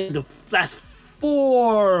more like the last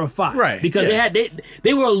 4 or 5. Right. Because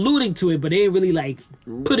they were alluding to it, but they didn't really like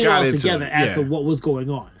put it all together as to what was going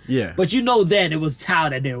on. Yeah. But then it was Tau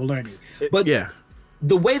that they were learning. But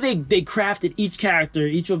the way they crafted each character,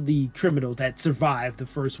 each of the criminals that survived the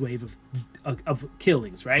first wave of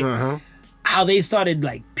killings, right? How they started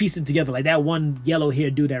like piecing together, like that one yellow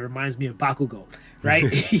haired dude that reminds me of Bakugo, right?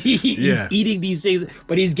 He's eating these things,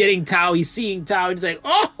 but he's getting Tau, he's seeing Tau, and he's like,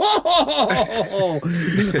 I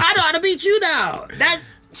know how to beat you now. That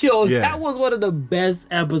was one of the best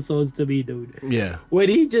episodes to me, dude. Yeah. When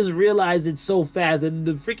he just realized it so fast, and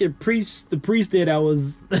the freaking priest there that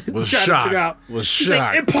was trying shocked. to figure out, He's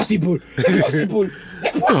like, impossible.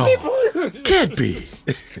 Can't be.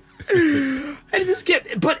 And it just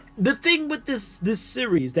kept. But the thing with this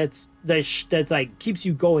series that's like keeps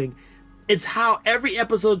you going, it's how every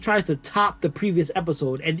episode tries to top the previous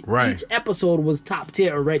episode, and each episode was top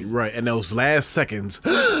tier already. Right, and those last seconds,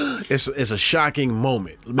 it's a shocking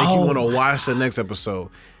moment. Make you want to watch the next episode.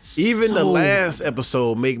 Even the last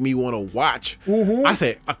episode make me want to watch. I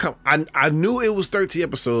said, I knew it was 13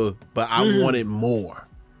 episodes, but I wanted more.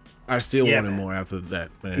 I still wanted more after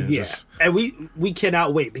that, man. Yeah, and we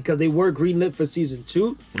cannot wait because they were greenlit for season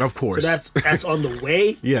 2. Of course, so that's on the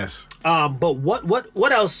way. Yes. But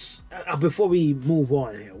what else before we move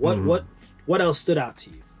on here? What else stood out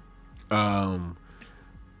to you?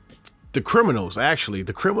 The criminals. Actually,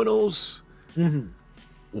 the criminals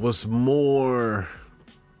was more.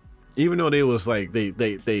 Even though they was like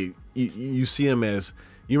you see them as,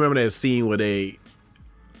 you remember that scene where they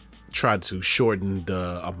tried to shorten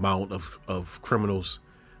the amount of criminals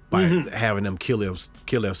by having them kill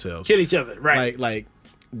themselves, kill each other, right? Like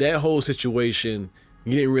that whole situation,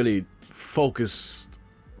 you didn't really focus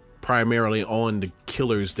primarily on the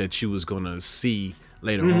killers that you was gonna see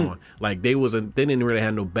later on. Like they didn't really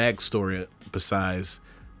have no backstory besides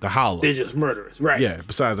the Hollow. They're just murderers, right? Yeah,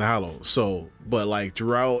 besides the Hollow. So, but like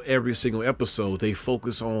throughout every single episode, they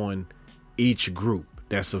focus on each group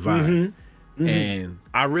that survived. And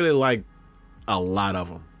I really like a lot of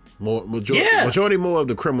them. Majority more of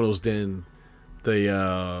the criminals than the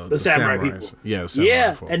samurai samurais. people. Yeah,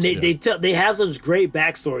 samurai folks. And they have such great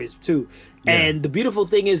backstories too. And the beautiful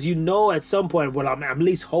thing is, at some point, what I'm at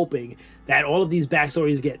least hoping that all of these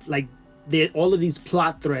backstories get all of these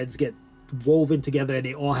plot threads get woven together, and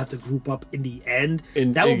they all have to group up in the end.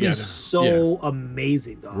 That would be so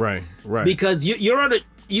amazing, though. Right. Because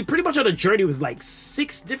you're pretty much on a journey with like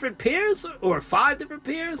 6 different pairs or 5 different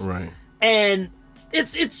pairs, right? And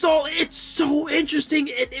it's so interesting.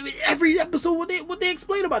 Every episode, what they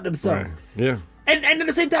explain about themselves, right. Yeah. And at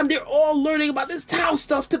the same time, they're all learning about this Tau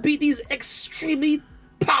stuff to beat these extremely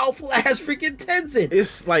powerful ass freaking Tenzin.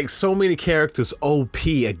 It's like so many characters OP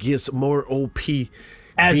against more OP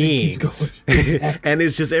as beings. It keeps going. And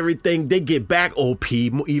it's just everything, they get back OP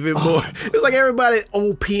even more. It's like everybody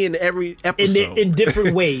OP in every episode. In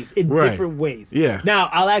different ways. Different ways. Yeah. Now,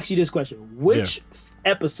 I'll ask you this question. Which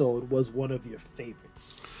episode was one of your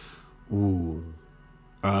favorites? Ooh.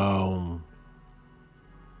 I'm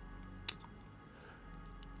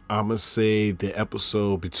gonna say the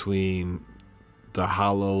episode between the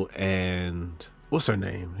Hollow and what's her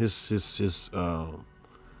name? His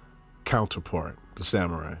counterpart, the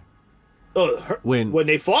samurai. When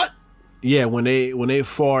they fought? Yeah, when they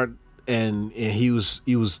fought and he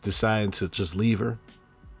was deciding to just leave her.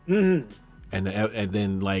 And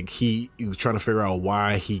then like he was trying to figure out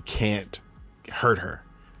why he can't hurt her.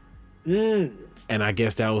 And I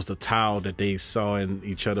guess that was the Tau that they saw in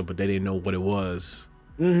each other, but they didn't know what it was.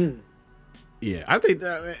 Yeah, I think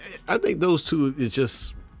those two is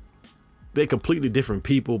just, they're completely different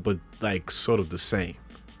people, but like sort of the same.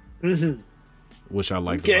 which I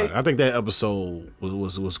liked Okay. about it. I think that episode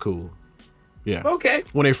was cool. Yeah. Okay.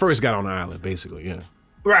 When they first got on the island, basically, yeah.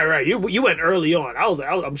 Right. You went early on.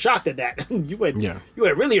 I'm shocked at that. You went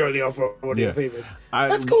really early on for one of your favorites.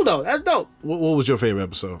 That's cool though. That's dope. What was your favorite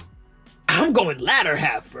episode? I'm going latter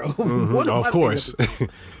half, bro. One Of my course. favorite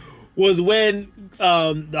episodes was when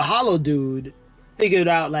the Hollow dude figured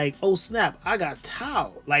out like, oh snap, I got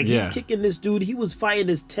Tao. Like he's kicking this dude. He was fighting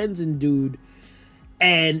this Tenzin dude,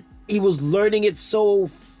 and he was learning it so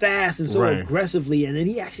fast and so aggressively, and then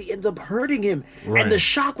he actually ends up hurting him. Right. And the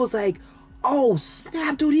shock was like, oh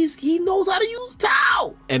snap, dude, he knows how to use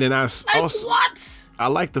Tao. And then I also what? I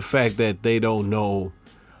like the fact that they don't know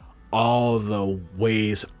all the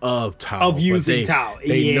ways of Tao. Of using Tao.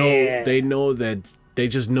 They know that they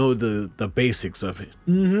just know the basics of it.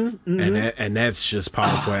 And that's just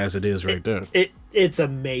powerful as it is right there. It's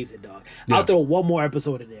amazing, dog. I'll throw one more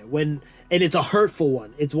episode in there. And it's a hurtful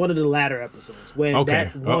one. It's one of the latter episodes when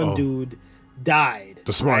that one dude died.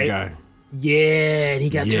 The smart guy. Yeah, and he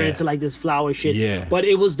got turned into like this flower shit. Yeah. But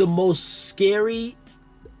it was the most scary,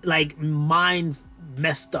 like mind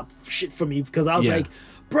messed up shit for me because I was like,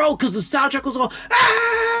 bro, because the soundtrack was on.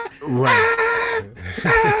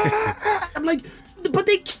 I'm like, but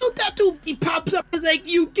they killed that dude. He pops up and is like,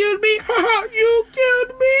 you killed me? You killed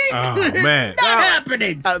me? Oh, man. Not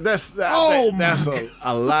happening. That's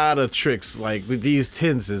a lot of tricks like with these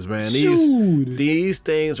Tenzins, man. Dude. These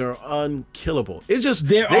things are unkillable. It's just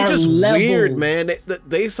There they're are just levels. weird, man.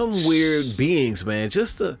 They some weird beings, man.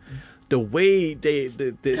 Just the way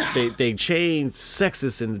they change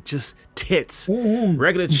sexes and just tits,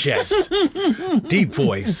 regular chest, deep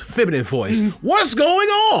voice, feminine voice. What's going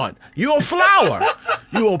on? You a flower?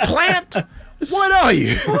 You a plant? What are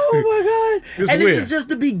you? Oh my god! It's and weird. this is just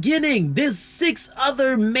the beginning. There's 6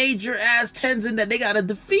 other major ass Tenzin that they gotta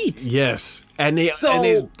defeat. Yes, and they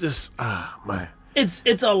just man.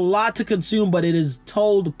 It's a lot to consume, but it is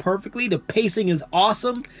told perfectly. The pacing is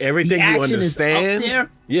awesome. Everything the you action understand. is up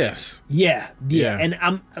there. Yes. Yeah. And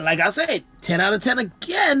I'm like I said, 10 out of 10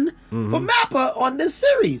 again for Mappa on this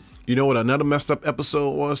series. You know what another messed up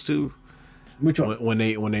episode was too? Which one? When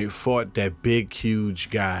they fought that big huge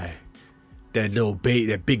guy, that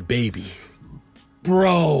big baby.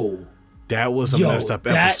 Bro. That was a messed up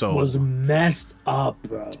episode. That was messed up,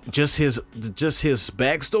 bro. Just his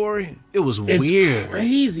backstory. It was It's weird.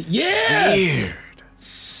 crazy. Yeah. Weird.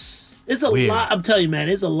 It's a Weird. lot. I'm telling you, man.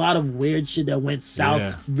 It's a lot of weird shit that went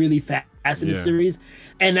south really fast in the Yeah. series,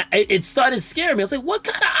 and it started scaring me. I was like, "What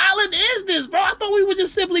kind of island is this, bro? I thought we were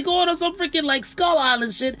just simply going on some freaking like Skull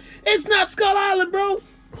Island shit. It's not Skull Island, bro.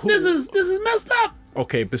 This is messed up."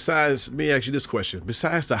 Okay. Let me ask you this question.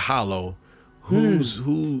 Besides the Hollow,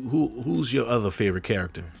 who's your other favorite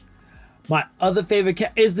character? My other favorite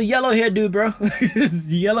is the yellow-haired dude, bro. The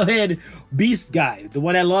yellow-haired beast guy, the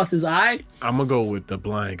one that lost his eye. I'm gonna go with the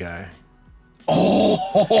blind guy.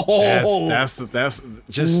 Oh, That's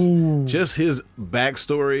just his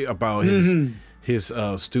backstory about his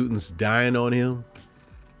students dying on him,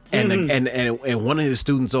 and and one of his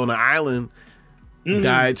students on the island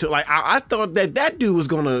died too. Like I thought that dude was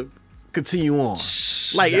gonna continue on.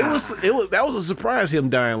 Like it was that was a surprise him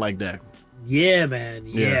dying like that. Yeah, man.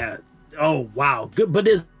 Yeah. Oh wow. Good, but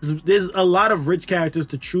there's a lot of rich characters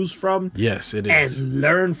to choose from. Yes, it is. And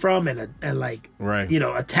learn from and like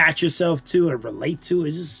attach yourself to and relate to.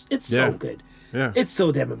 It's so good. Yeah. It's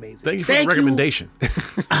so damn amazing. Thank you for the recommendation.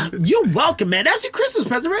 You're welcome, man. That's your Christmas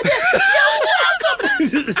present right there. You're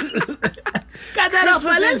welcome. Got that off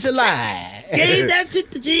my list. Gave that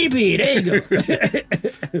shit to GB. There you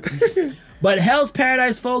go. But Hell's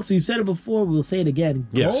Paradise, folks, we've said it before, we'll say it again.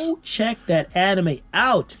 Yes. Go check that anime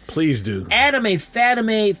out. Please do. Anime,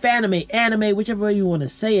 whichever way you want to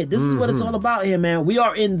say it. This is what it's all about here, man. We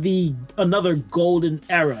are in another golden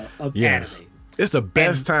era of anime. It's the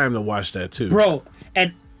best time to watch that too. Bro,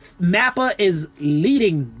 and Mappa is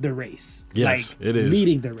leading the race. Yes, like, it is.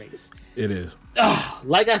 Leading the race. It is.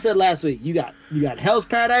 Like I said last week, you got Hell's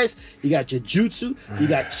Paradise, you got Jujutsu, you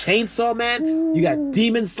got Chainsaw Man, you got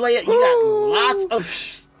Demon Slayer, you got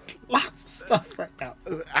lots of stuff right now.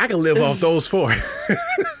 I can live off those 4.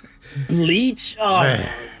 Bleach, oh Man.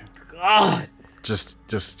 my god.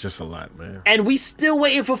 Just a lot, man. And we still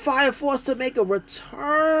waiting for Fire Force to make a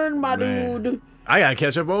return, my dude. I gotta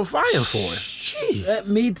catch up on Fire Force. Jeez. Let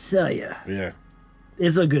me tell you, Yeah,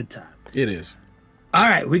 it's a good time. it is. All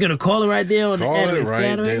right, we're gonna call it right there on Call the anime it right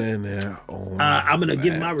fan then rate. and there. Oh, I'm gonna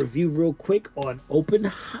give my review real quick on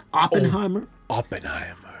Oppenheimer.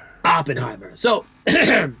 Oppenheimer. So, me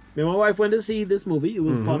and my wife went to see this movie. It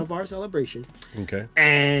was part of our celebration, Okay.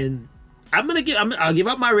 and I'll give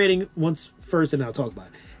out my rating once first, and I'll talk about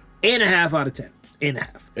it. 8.5 out of 10.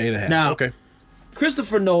 8.5. Now, Okay.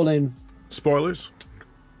 Christopher Nolan. Spoilers.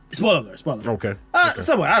 Spoiler alert. Okay.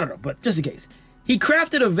 Somewhat, I don't know, but just in case. He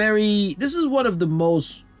crafted this is one of the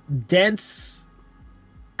most dense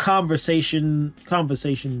conversation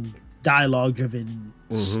dialogue driven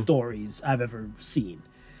stories I've ever seen.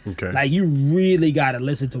 Okay. Like, you really got to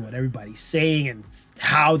listen to what everybody's saying and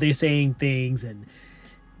how they're saying things, and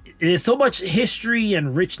there's so much history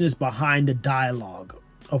and richness behind the dialogue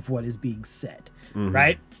of what is being said,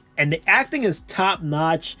 right? And the acting is top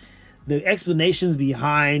notch. The explanations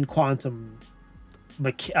behind quantum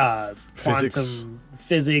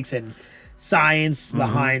physics and science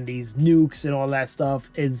behind these nukes and all that stuff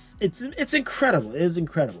it's incredible. It is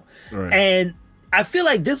incredible. Right. And I feel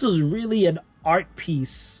like this was really an art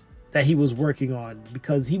piece that he was working on,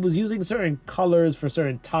 because he was using certain colors for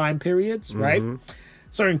certain time periods, right?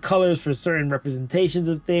 Certain colors for certain representations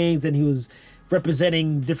of things, and he was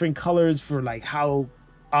representing different colors for like how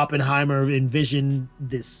Oppenheimer envisioned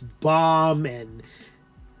this bomb and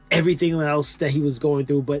everything else that he was going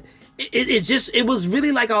through. But it was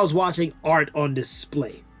really like I was watching art on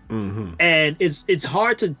display. And it's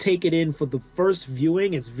hard to take it in for the first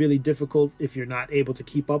viewing. It's really difficult if you're not able to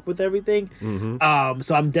keep up with everything.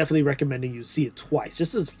 So I'm definitely recommending you see it twice,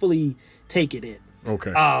 just to fully take it in.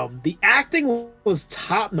 Okay. The acting was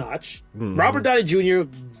top notch. Robert Downey Jr.,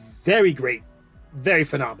 very great, very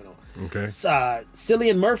phenomenal. Okay.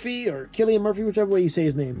 Cillian Murphy, or Killian Murphy, whichever way you say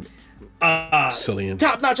his name. Cillian.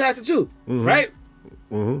 Top notch actor too, right?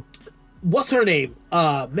 What's her name?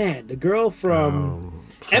 Man, the girl from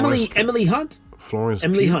Emily Hunt. Florence.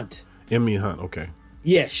 Emily Pugh? Hunt. Emily Hunt. Okay.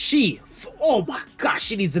 Yeah, oh my gosh,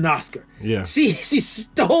 she needs an Oscar. Yeah. She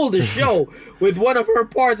stole the show with one of her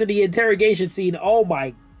parts in the interrogation scene. Oh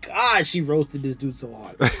my God, she roasted this dude so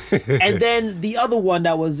hard. And then the other one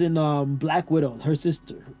that was in Black Widow, her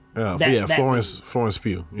sister. Florence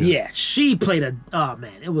Pugh. Yeah, she played it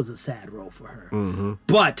was a sad role for her.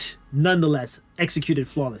 But nonetheless, executed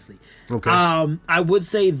flawlessly. Okay. I would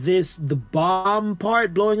say the bomb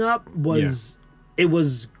part blowing up it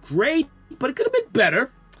was great, but it could have been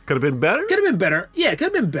better. Could have been better? Could have been better. Yeah, it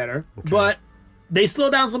could have been better. Okay. But they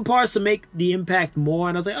slowed down some parts to make the impact more,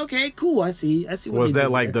 and I was like, okay, cool. I see. What was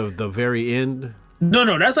that like the very end?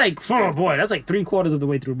 No, that's like, oh boy, that's like 3/4 of the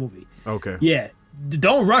way through the movie. Okay. Yeah.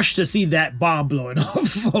 Don't rush to see that bomb blowing off,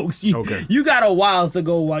 folks. You got a while to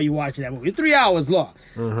go while you're watching that movie. It's 3 hours long.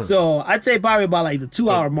 So I'd say probably about like the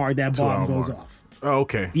 2-hour mark that bomb goes off. Oh,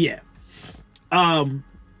 okay. Yeah.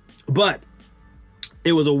 But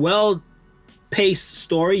it was a well-paced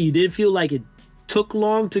story. You didn't feel like it took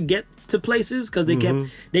long to get to places, because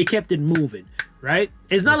they kept it moving, right?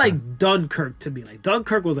 It's not like Dunkirk to me. Like,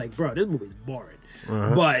 Dunkirk was like, bro, this movie's boring.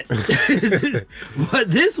 But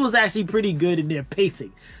this was actually pretty good in their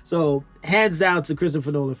pacing. So hands down to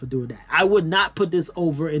Christopher Nolan for doing that. I would not put this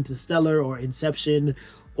over Interstellar or Inception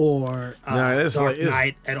or Dark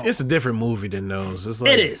Knight at all. It's a different movie than those. It's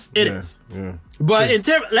like, it is. Yeah. But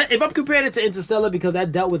if I'm comparing it to Interstellar, because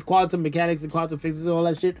that dealt with quantum mechanics and quantum physics and all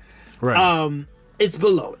that shit, right? It's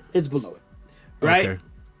below it. Right? Okay.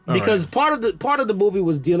 Because part of the movie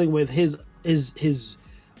was dealing with his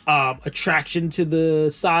attraction to the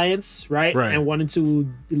science, right? And wanting to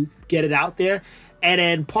get it out there. And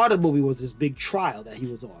then part of the movie was this big trial that he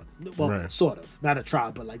was on. Well, sort of. Not a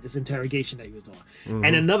trial, but like this interrogation that he was on.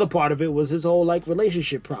 And another part of it was his whole like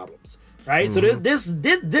relationship problems, right? So there's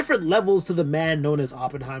different levels to the man known as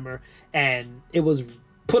Oppenheimer, and it was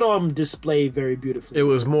put on display very beautifully. It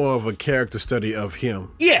was more of a character study of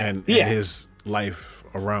him and his life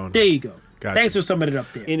around. There you go. Gotcha. Thanks for summing it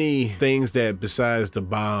up there. Any things that besides the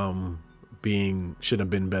bomb should have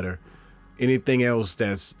been better? Anything else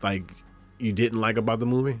that's like you didn't like about the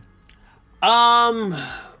movie?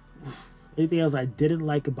 Anything else I didn't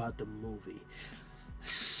like about the movie?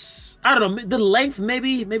 I don't know. The length,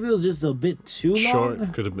 maybe it was just a bit too long.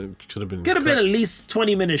 Short. Could have been at least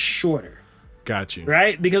 20 minutes shorter. Got you.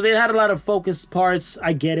 Right? Because they had a lot of focused parts.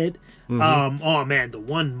 I get it. Oh man, the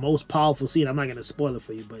one most powerful scene. I'm not gonna spoil it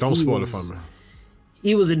for you, but don't spoil it for me.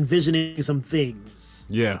 He was envisioning some things.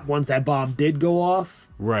 Yeah. Once that bomb did go off.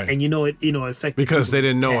 Right. And it affected because they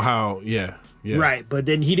didn't know how. Yeah. Right, but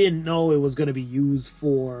then he didn't know it was gonna be used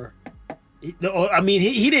for. I mean,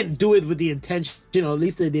 he didn't do it with the intention. At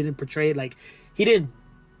least they didn't portray it like he didn't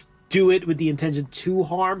do it with the intention to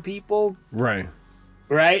harm people. Right.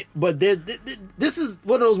 Right, but this is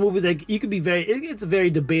one of those movies that you could be it's very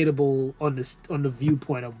debatable on the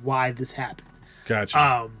viewpoint of why this happened.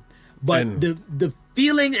 Gotcha. But the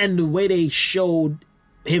feeling and the way they showed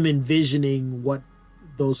him envisioning what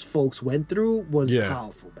those folks went through was Yeah.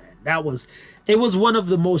 powerful, man. It was one of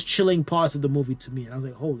the most chilling parts of the movie to me. And I was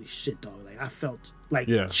like, holy shit, dog. Like I felt like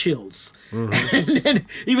chills. And then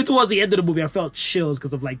even towards the end of the movie, I felt chills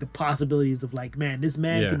because of like the possibilities of like, man, this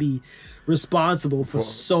man could be responsible for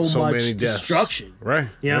so much many deaths. destruction. Right.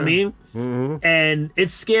 You know what I mean? And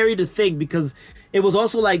it's scary to think because it was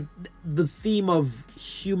also like the theme of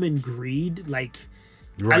human greed. Like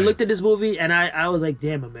I looked at this movie and I was like,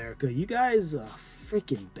 damn, America, you guys are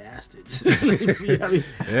freaking bastards. You know what I mean?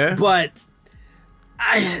 Yeah. But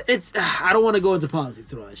I don't want to go into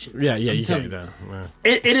politics and all that shit. Yeah, I'm you telling can't.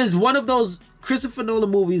 It is one of those Christopher Nolan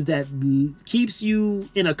movies that keeps you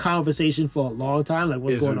in a conversation for a long time, like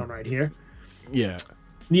what's going on right here. Yeah.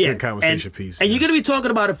 Yeah. Good conversation piece. And you're going to be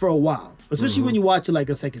talking about it for a while, especially when you watch it like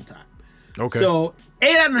a second time. Okay. So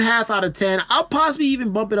 8.5 out of 10. I'll possibly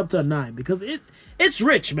even bump it up to a 9 because it's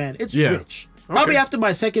rich, man. It's rich. Probably after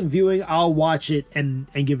my second viewing, I'll watch it and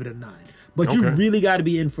give it a 9. But you really got to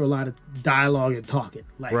be in for a lot of dialogue and talking.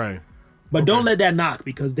 Like, right. But don't let that knock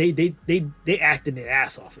because they acting their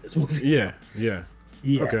ass off in this movie. Yeah.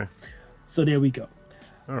 Okay. So there we go.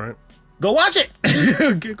 All right. Go watch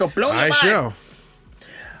it. Go blow your mind. I shall.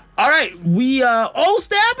 All right, we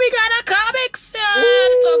snap, we got our comics to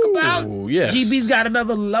talk about. Yes. GB's got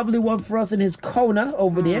another lovely one for us in his corner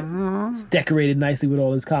over there. It's decorated nicely with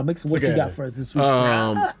all his comics. What you got for us this week?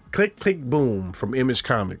 Click Click Boom from Image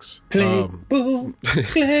Comics. Click boom,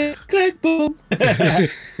 click click boom.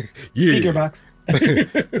 Speaker box.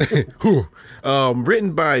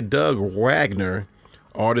 Written by Doug Wagner,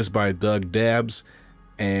 artist by Doug Dabbs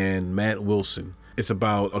and Matt Wilson. It's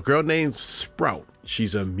about a girl named Sprout.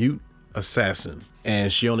 She's a mute assassin,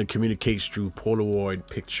 and she only communicates through Polaroid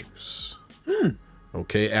pictures.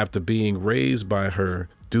 Okay, after being raised by her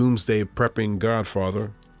doomsday prepping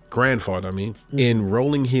grandfather, in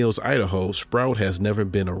Rolling Hills, Idaho, Sprout has never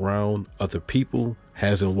been around other people,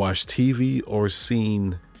 hasn't watched TV or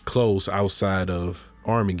seen clothes outside of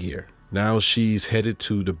army gear. Now she's headed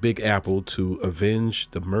to the Big Apple to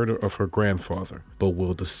avenge the murder of her grandfather. But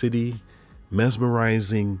will the city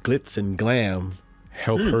mesmerizing glitz and glam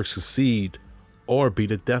help her succeed or be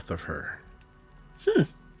the death of her?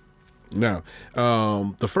 Now,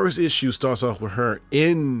 the first issue starts off with her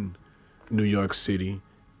in New York City,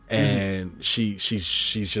 and she's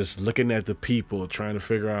just looking at the people, trying to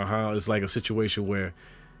figure out how. It's like a situation where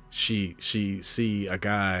she see a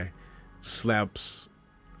guy slaps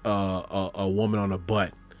a woman on the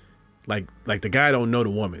butt. Like the guy don't know the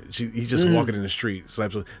woman. He's just walking in the street,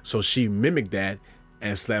 slaps her. So she mimicked that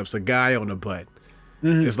and slaps a guy on the butt.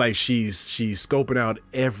 It's like she's scoping out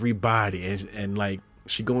everybody and like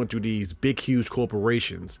she going through these big huge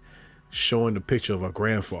corporations showing the picture of her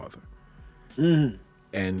grandfather.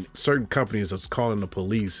 And certain companies are calling the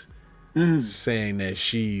police saying that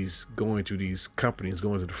she's going to these companies,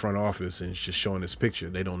 going to the front office and just showing this picture.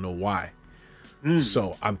 They don't know why.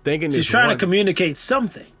 So I'm thinking she's trying to communicate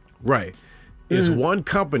something. Right. It's one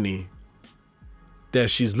company that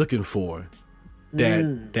she's looking for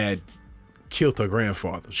that killed her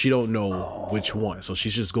grandfather. She don't know which one. So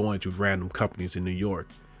she's just going to random companies in New York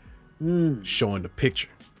showing the picture.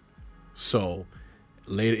 So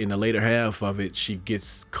in the later half of it, she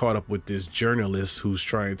gets caught up with this journalist who's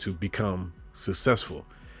trying to become successful.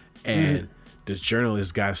 And this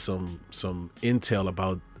journalist got some intel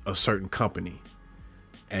about a certain company.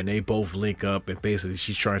 And they both link up, and basically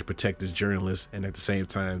she's trying to protect this journalist, and at the same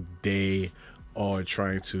time they are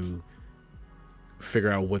trying to figure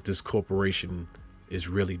out what this corporation is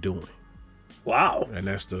really doing. Wow. And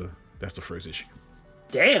that's the first issue.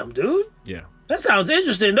 Damn, dude. Yeah. That sounds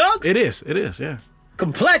interesting, dog. It is, yeah.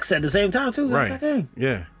 Complex at the same time too. Right. That thing.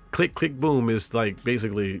 Yeah. Click Click Boom is like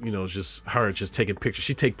basically, just her just taking pictures.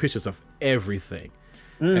 She take pictures of everything.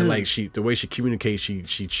 And like the way she communicates, she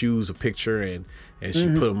choose a picture and she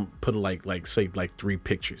put like say 3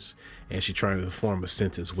 pictures, and she trying to form a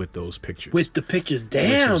sentence with those pictures. With the pictures,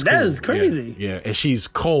 damn, that is crazy. Yeah, and she's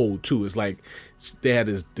cold too. It's like they had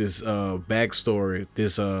this backstory,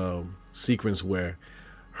 this sequence where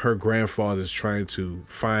her grandfather's trying to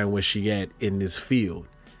find where she at in this field,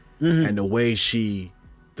 and the way she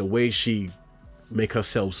make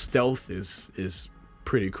herself stealth is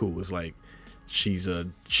pretty cool. It's like she's a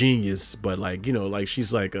genius, but like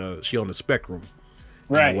she's like she on the spectrum,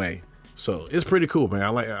 right? In a way. So it's pretty cool, man.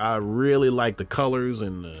 I really like the colors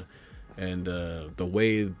and the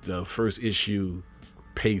way the first issue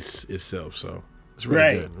pace itself. So it's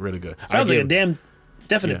really good, really good. Sounds like a damn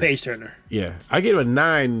definite page turner. Yeah, I gave it a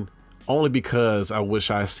 9 only because I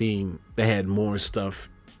wish I seen they had more stuff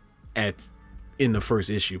in in the first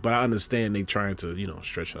issue, but I understand they trying to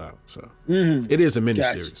stretch it out. So it is a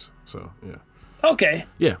miniseries. So yeah. Okay.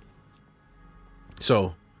 Yeah.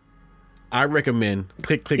 So I recommend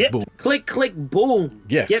Click Click Boom. Click Click Boom.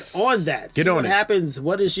 Yes. Get on that. Get See on what it. happens.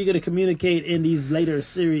 What is she going to communicate in these later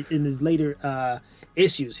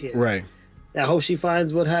issues here? Right. I hope she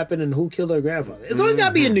finds what happened and who killed her grandfather. It's always got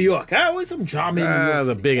to be in New York. Always some drama in New York. The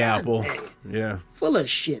City. Big God Apple. dang. Yeah. Full of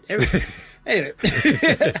shit. Everything. Anyway.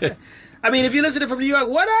 I mean, if you're listening from New York,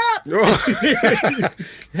 what up?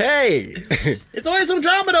 Hey. It's always some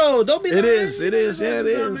drama, though. Don't be It lying. is. It is. There's Yeah, some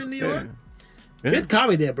it drama is. in New Yeah. York. Yeah. Good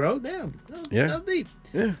comedy there, bro. Damn. That was deep.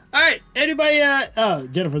 Yeah. All right. Anybody?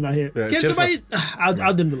 Jennifer's not here. Yeah, Can Jennifer. somebody?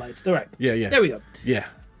 I'll dim the lights. All right. Yeah. Yeah. There we go. Yeah.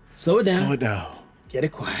 Slow it down. Slow it down. Get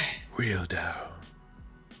it quiet. Real down.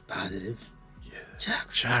 Positive. Yeah.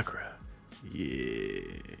 Chakra. Yeah.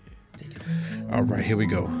 All right, here we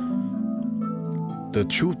go. The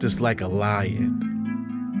truth is like a lion.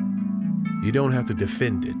 You don't have to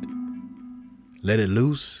defend it. Let it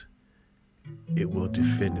loose. It will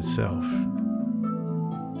defend itself.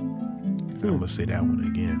 I'm going to say that one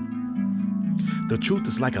again. The truth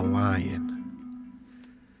is like a lion.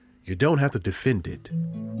 You don't have to defend it.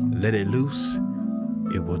 Let it loose.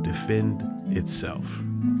 It will defend itself.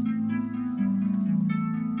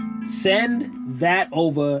 Send that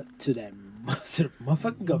over to the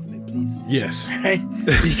motherfucking government, please. Yes. Right?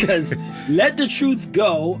 Because let the truth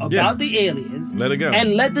go about the aliens. Let it go.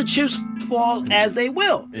 And let the chips fall as they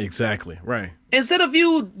will. Exactly. Right. Instead of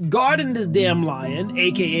you guarding this damn lion,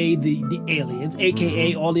 aka the aliens,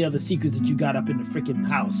 aka all the other secrets that you got up in the freaking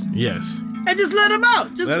house, Yes. and just let them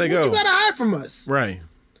out. Just Let it what go. you gotta hide from us. Right.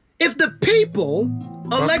 If the people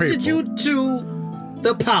elected people. you to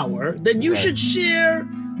the power, then you should share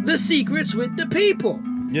the secrets with the people.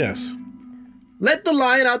 Yes. Let the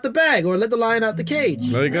lion out the bag, or let the lion out the cage.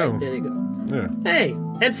 Let it go. Right, there you go. Yeah. Hey,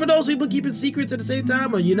 and for those people keeping secrets at the same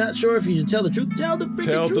time, or you're not sure if you should tell the truth, tell the freaking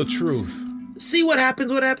Tell truth. the truth. See what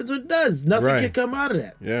happens when it does. Nothing Right. can come out of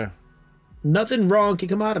that. Yeah. Nothing wrong can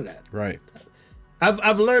come out of that. Right.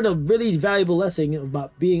 I've learned a really valuable lesson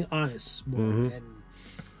about being honest. And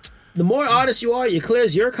the more honest you are, it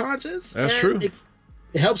clears your conscience. That's and true.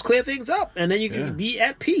 It helps clear things up, and then you can be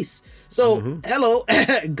at peace. So, hello,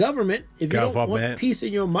 government. If you Got don't want bad. peace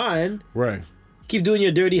in your mind, Right. keep doing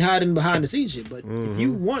your dirty hiding behind the scenes shit. But if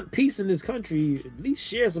you want peace in this country, at least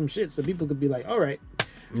share some shit so people could be like, all right,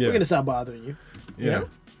 Yeah. we're gonna stop bothering you. You Yeah. know?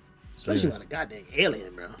 Especially about a goddamn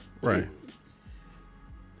alien, bro. Right.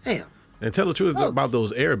 Damn. And tell the truth about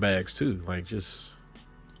those airbags too. Like, just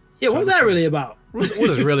Yeah, what's that really about? what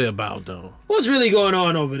is it really about though? What's really going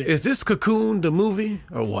on over there? Is this Cocoon the movie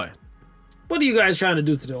or what? What are you guys trying to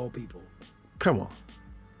do to the old people? Come on.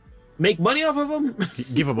 Make money off of them?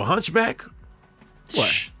 Give him a hunchback?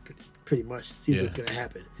 What? Pretty much. Seems Yeah. what's gonna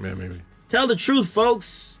happen. Yeah, maybe. Tell the truth,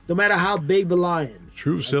 folks. No matter how big the lion.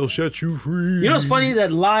 Truth shall set you free. You know what's funny?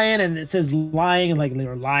 That lion, and it says lying, like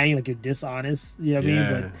you're lying, like you're dishonest. You know what I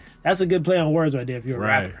Yeah. mean? But that's a good play on words right there if you're a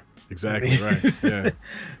Right. rapper. Exactly. Right. Yeah.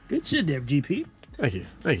 Good shit there, GP. Thank you.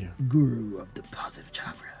 Thank you. Guru of the positive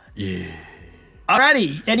chakra. Yeah.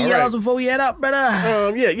 Alrighty. Any All yellows right. before we head up,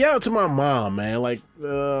 brother? Yeah, out to my mom, man. Like,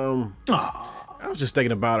 I was just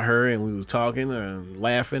thinking about her, and we were talking and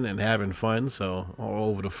laughing and having fun. So all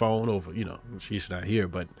over the phone, she's not here,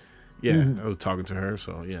 but yeah, I was talking to her.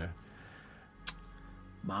 So yeah,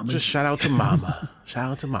 Mama. just shout out to Mama.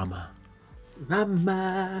 Shout out to Mama.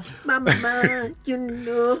 Mama, you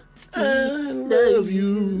know I love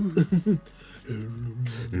you.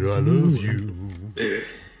 I love you.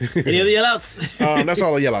 Any other yellouts? That's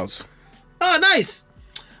all the yellouts. Oh, nice.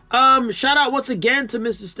 Shout out once again to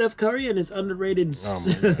Mr. Steph Curry and his underrated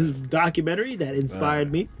documentary that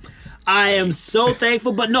inspired me. I am so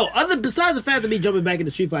thankful. But no, besides the fact of me jumping back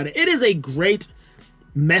into Street Fighter, it is a great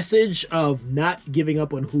message of not giving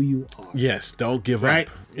up on who you are. Yes, don't give Right.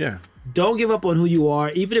 up. Yeah. Don't give up on who you are,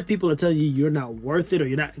 even if people are telling you you're not worth it or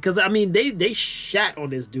you're not. Because I mean, they shat on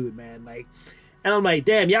this dude, man. Like, and I'm like,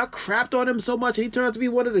 damn, y'all crapped on him so much, and he turned out to be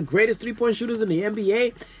one of the greatest 3-point shooters in the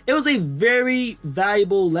NBA. It was a very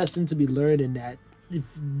valuable lesson to be learned in that.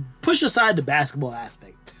 Push aside the basketball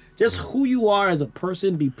aspect. Just who you are as a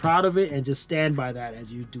person, be proud of it, and just stand by that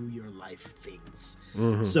as you do your life things.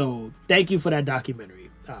 So, thank you for that documentary,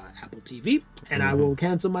 Apple TV. And I will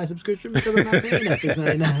cancel my subscription because I'm not paying that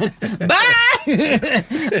 $6.99.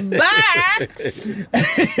 Bye!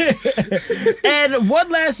 And one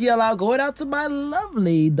last yell out going out to my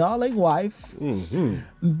lovely, darling wife.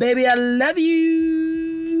 Baby, I love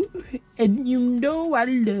you. And you know I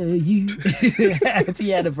love you.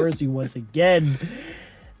 Happy anniversary once again.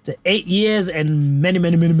 To 8 years and many,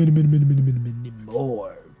 many, many, many, many, many, many, many, many,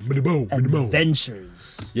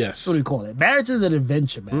 adventures. Yes. That's what we call it. Marriage is an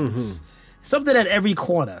adventure, man. It's something at every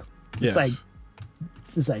corner. It's Yes.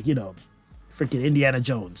 like, you know, freaking Indiana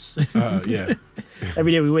Jones. Yeah.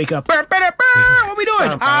 Every day we wake up. What we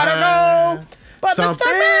doing? I don't know. But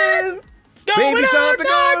Something. Maybe Something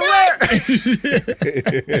going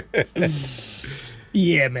on.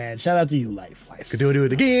 Yeah, man. Shout out to you, life. Do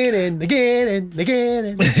it again and again and again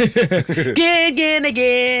and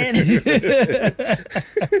Again.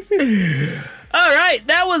 All right,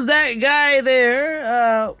 that was that guy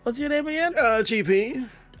there. What's your name again? GP.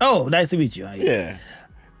 Oh, nice to meet you. How you doing? Yeah.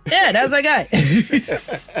 Yeah, that's that guy.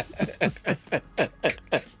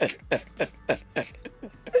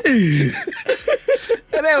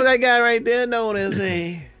 And that was that guy right there known as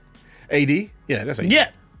a AD. Yeah, that's AD.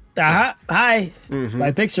 Yeah. Hi.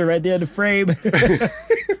 My picture right there in the frame. Employee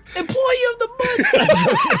of the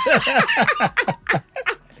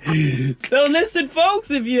month. So listen,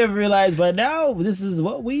 folks, if you ever realized by now, this is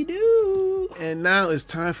what we do. And now it's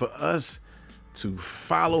time for us to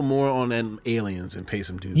follow more on them aliens and pay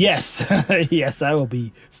some dues. Yes. Yes, I will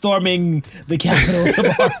be storming the Capitol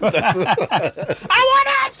tomorrow. I want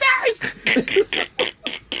answers!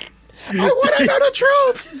 I want to know the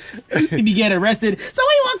truth. You be getting arrested, so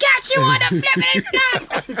we will catch you on the flipping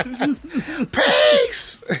flop.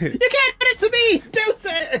 Peace. You can't do this to me.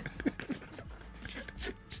 Deuces.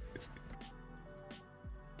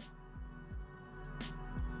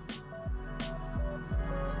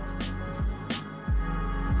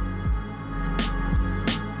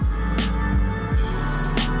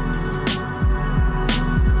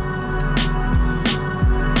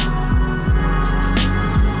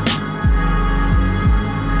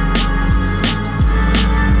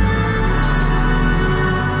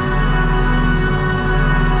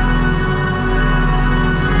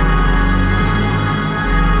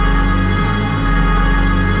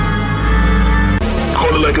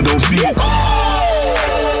 Call it like I don't see it.